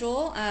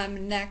schedule.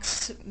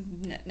 Next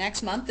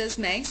month is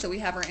May, so we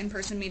have our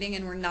in-person meeting,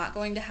 and we're not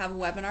going to have a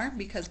webinar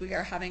because we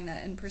are having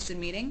that in-person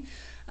meeting.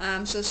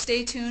 So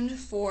stay tuned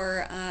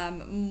for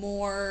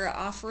more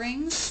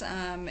offerings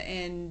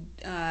in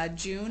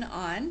June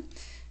on,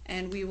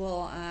 and we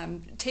will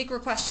take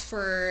requests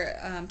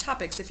for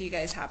topics if you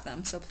guys have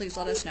them, so please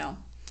let us know.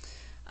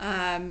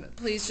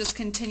 Please just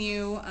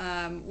continue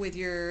with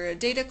your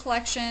data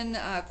collection.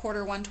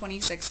 Quarter 1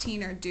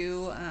 2016 are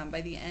due by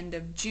the end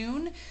of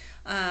June.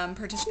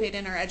 Participate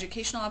in our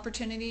educational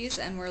opportunities,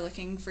 and we're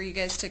looking for you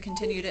guys to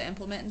continue to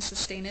implement and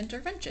sustain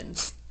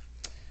interventions.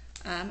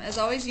 As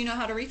always, you know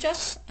how to reach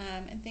us,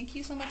 and thank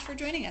you so much for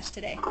joining us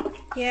today.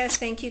 Yes,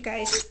 thank you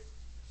guys.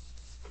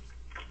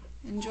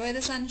 Enjoy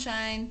the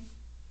sunshine.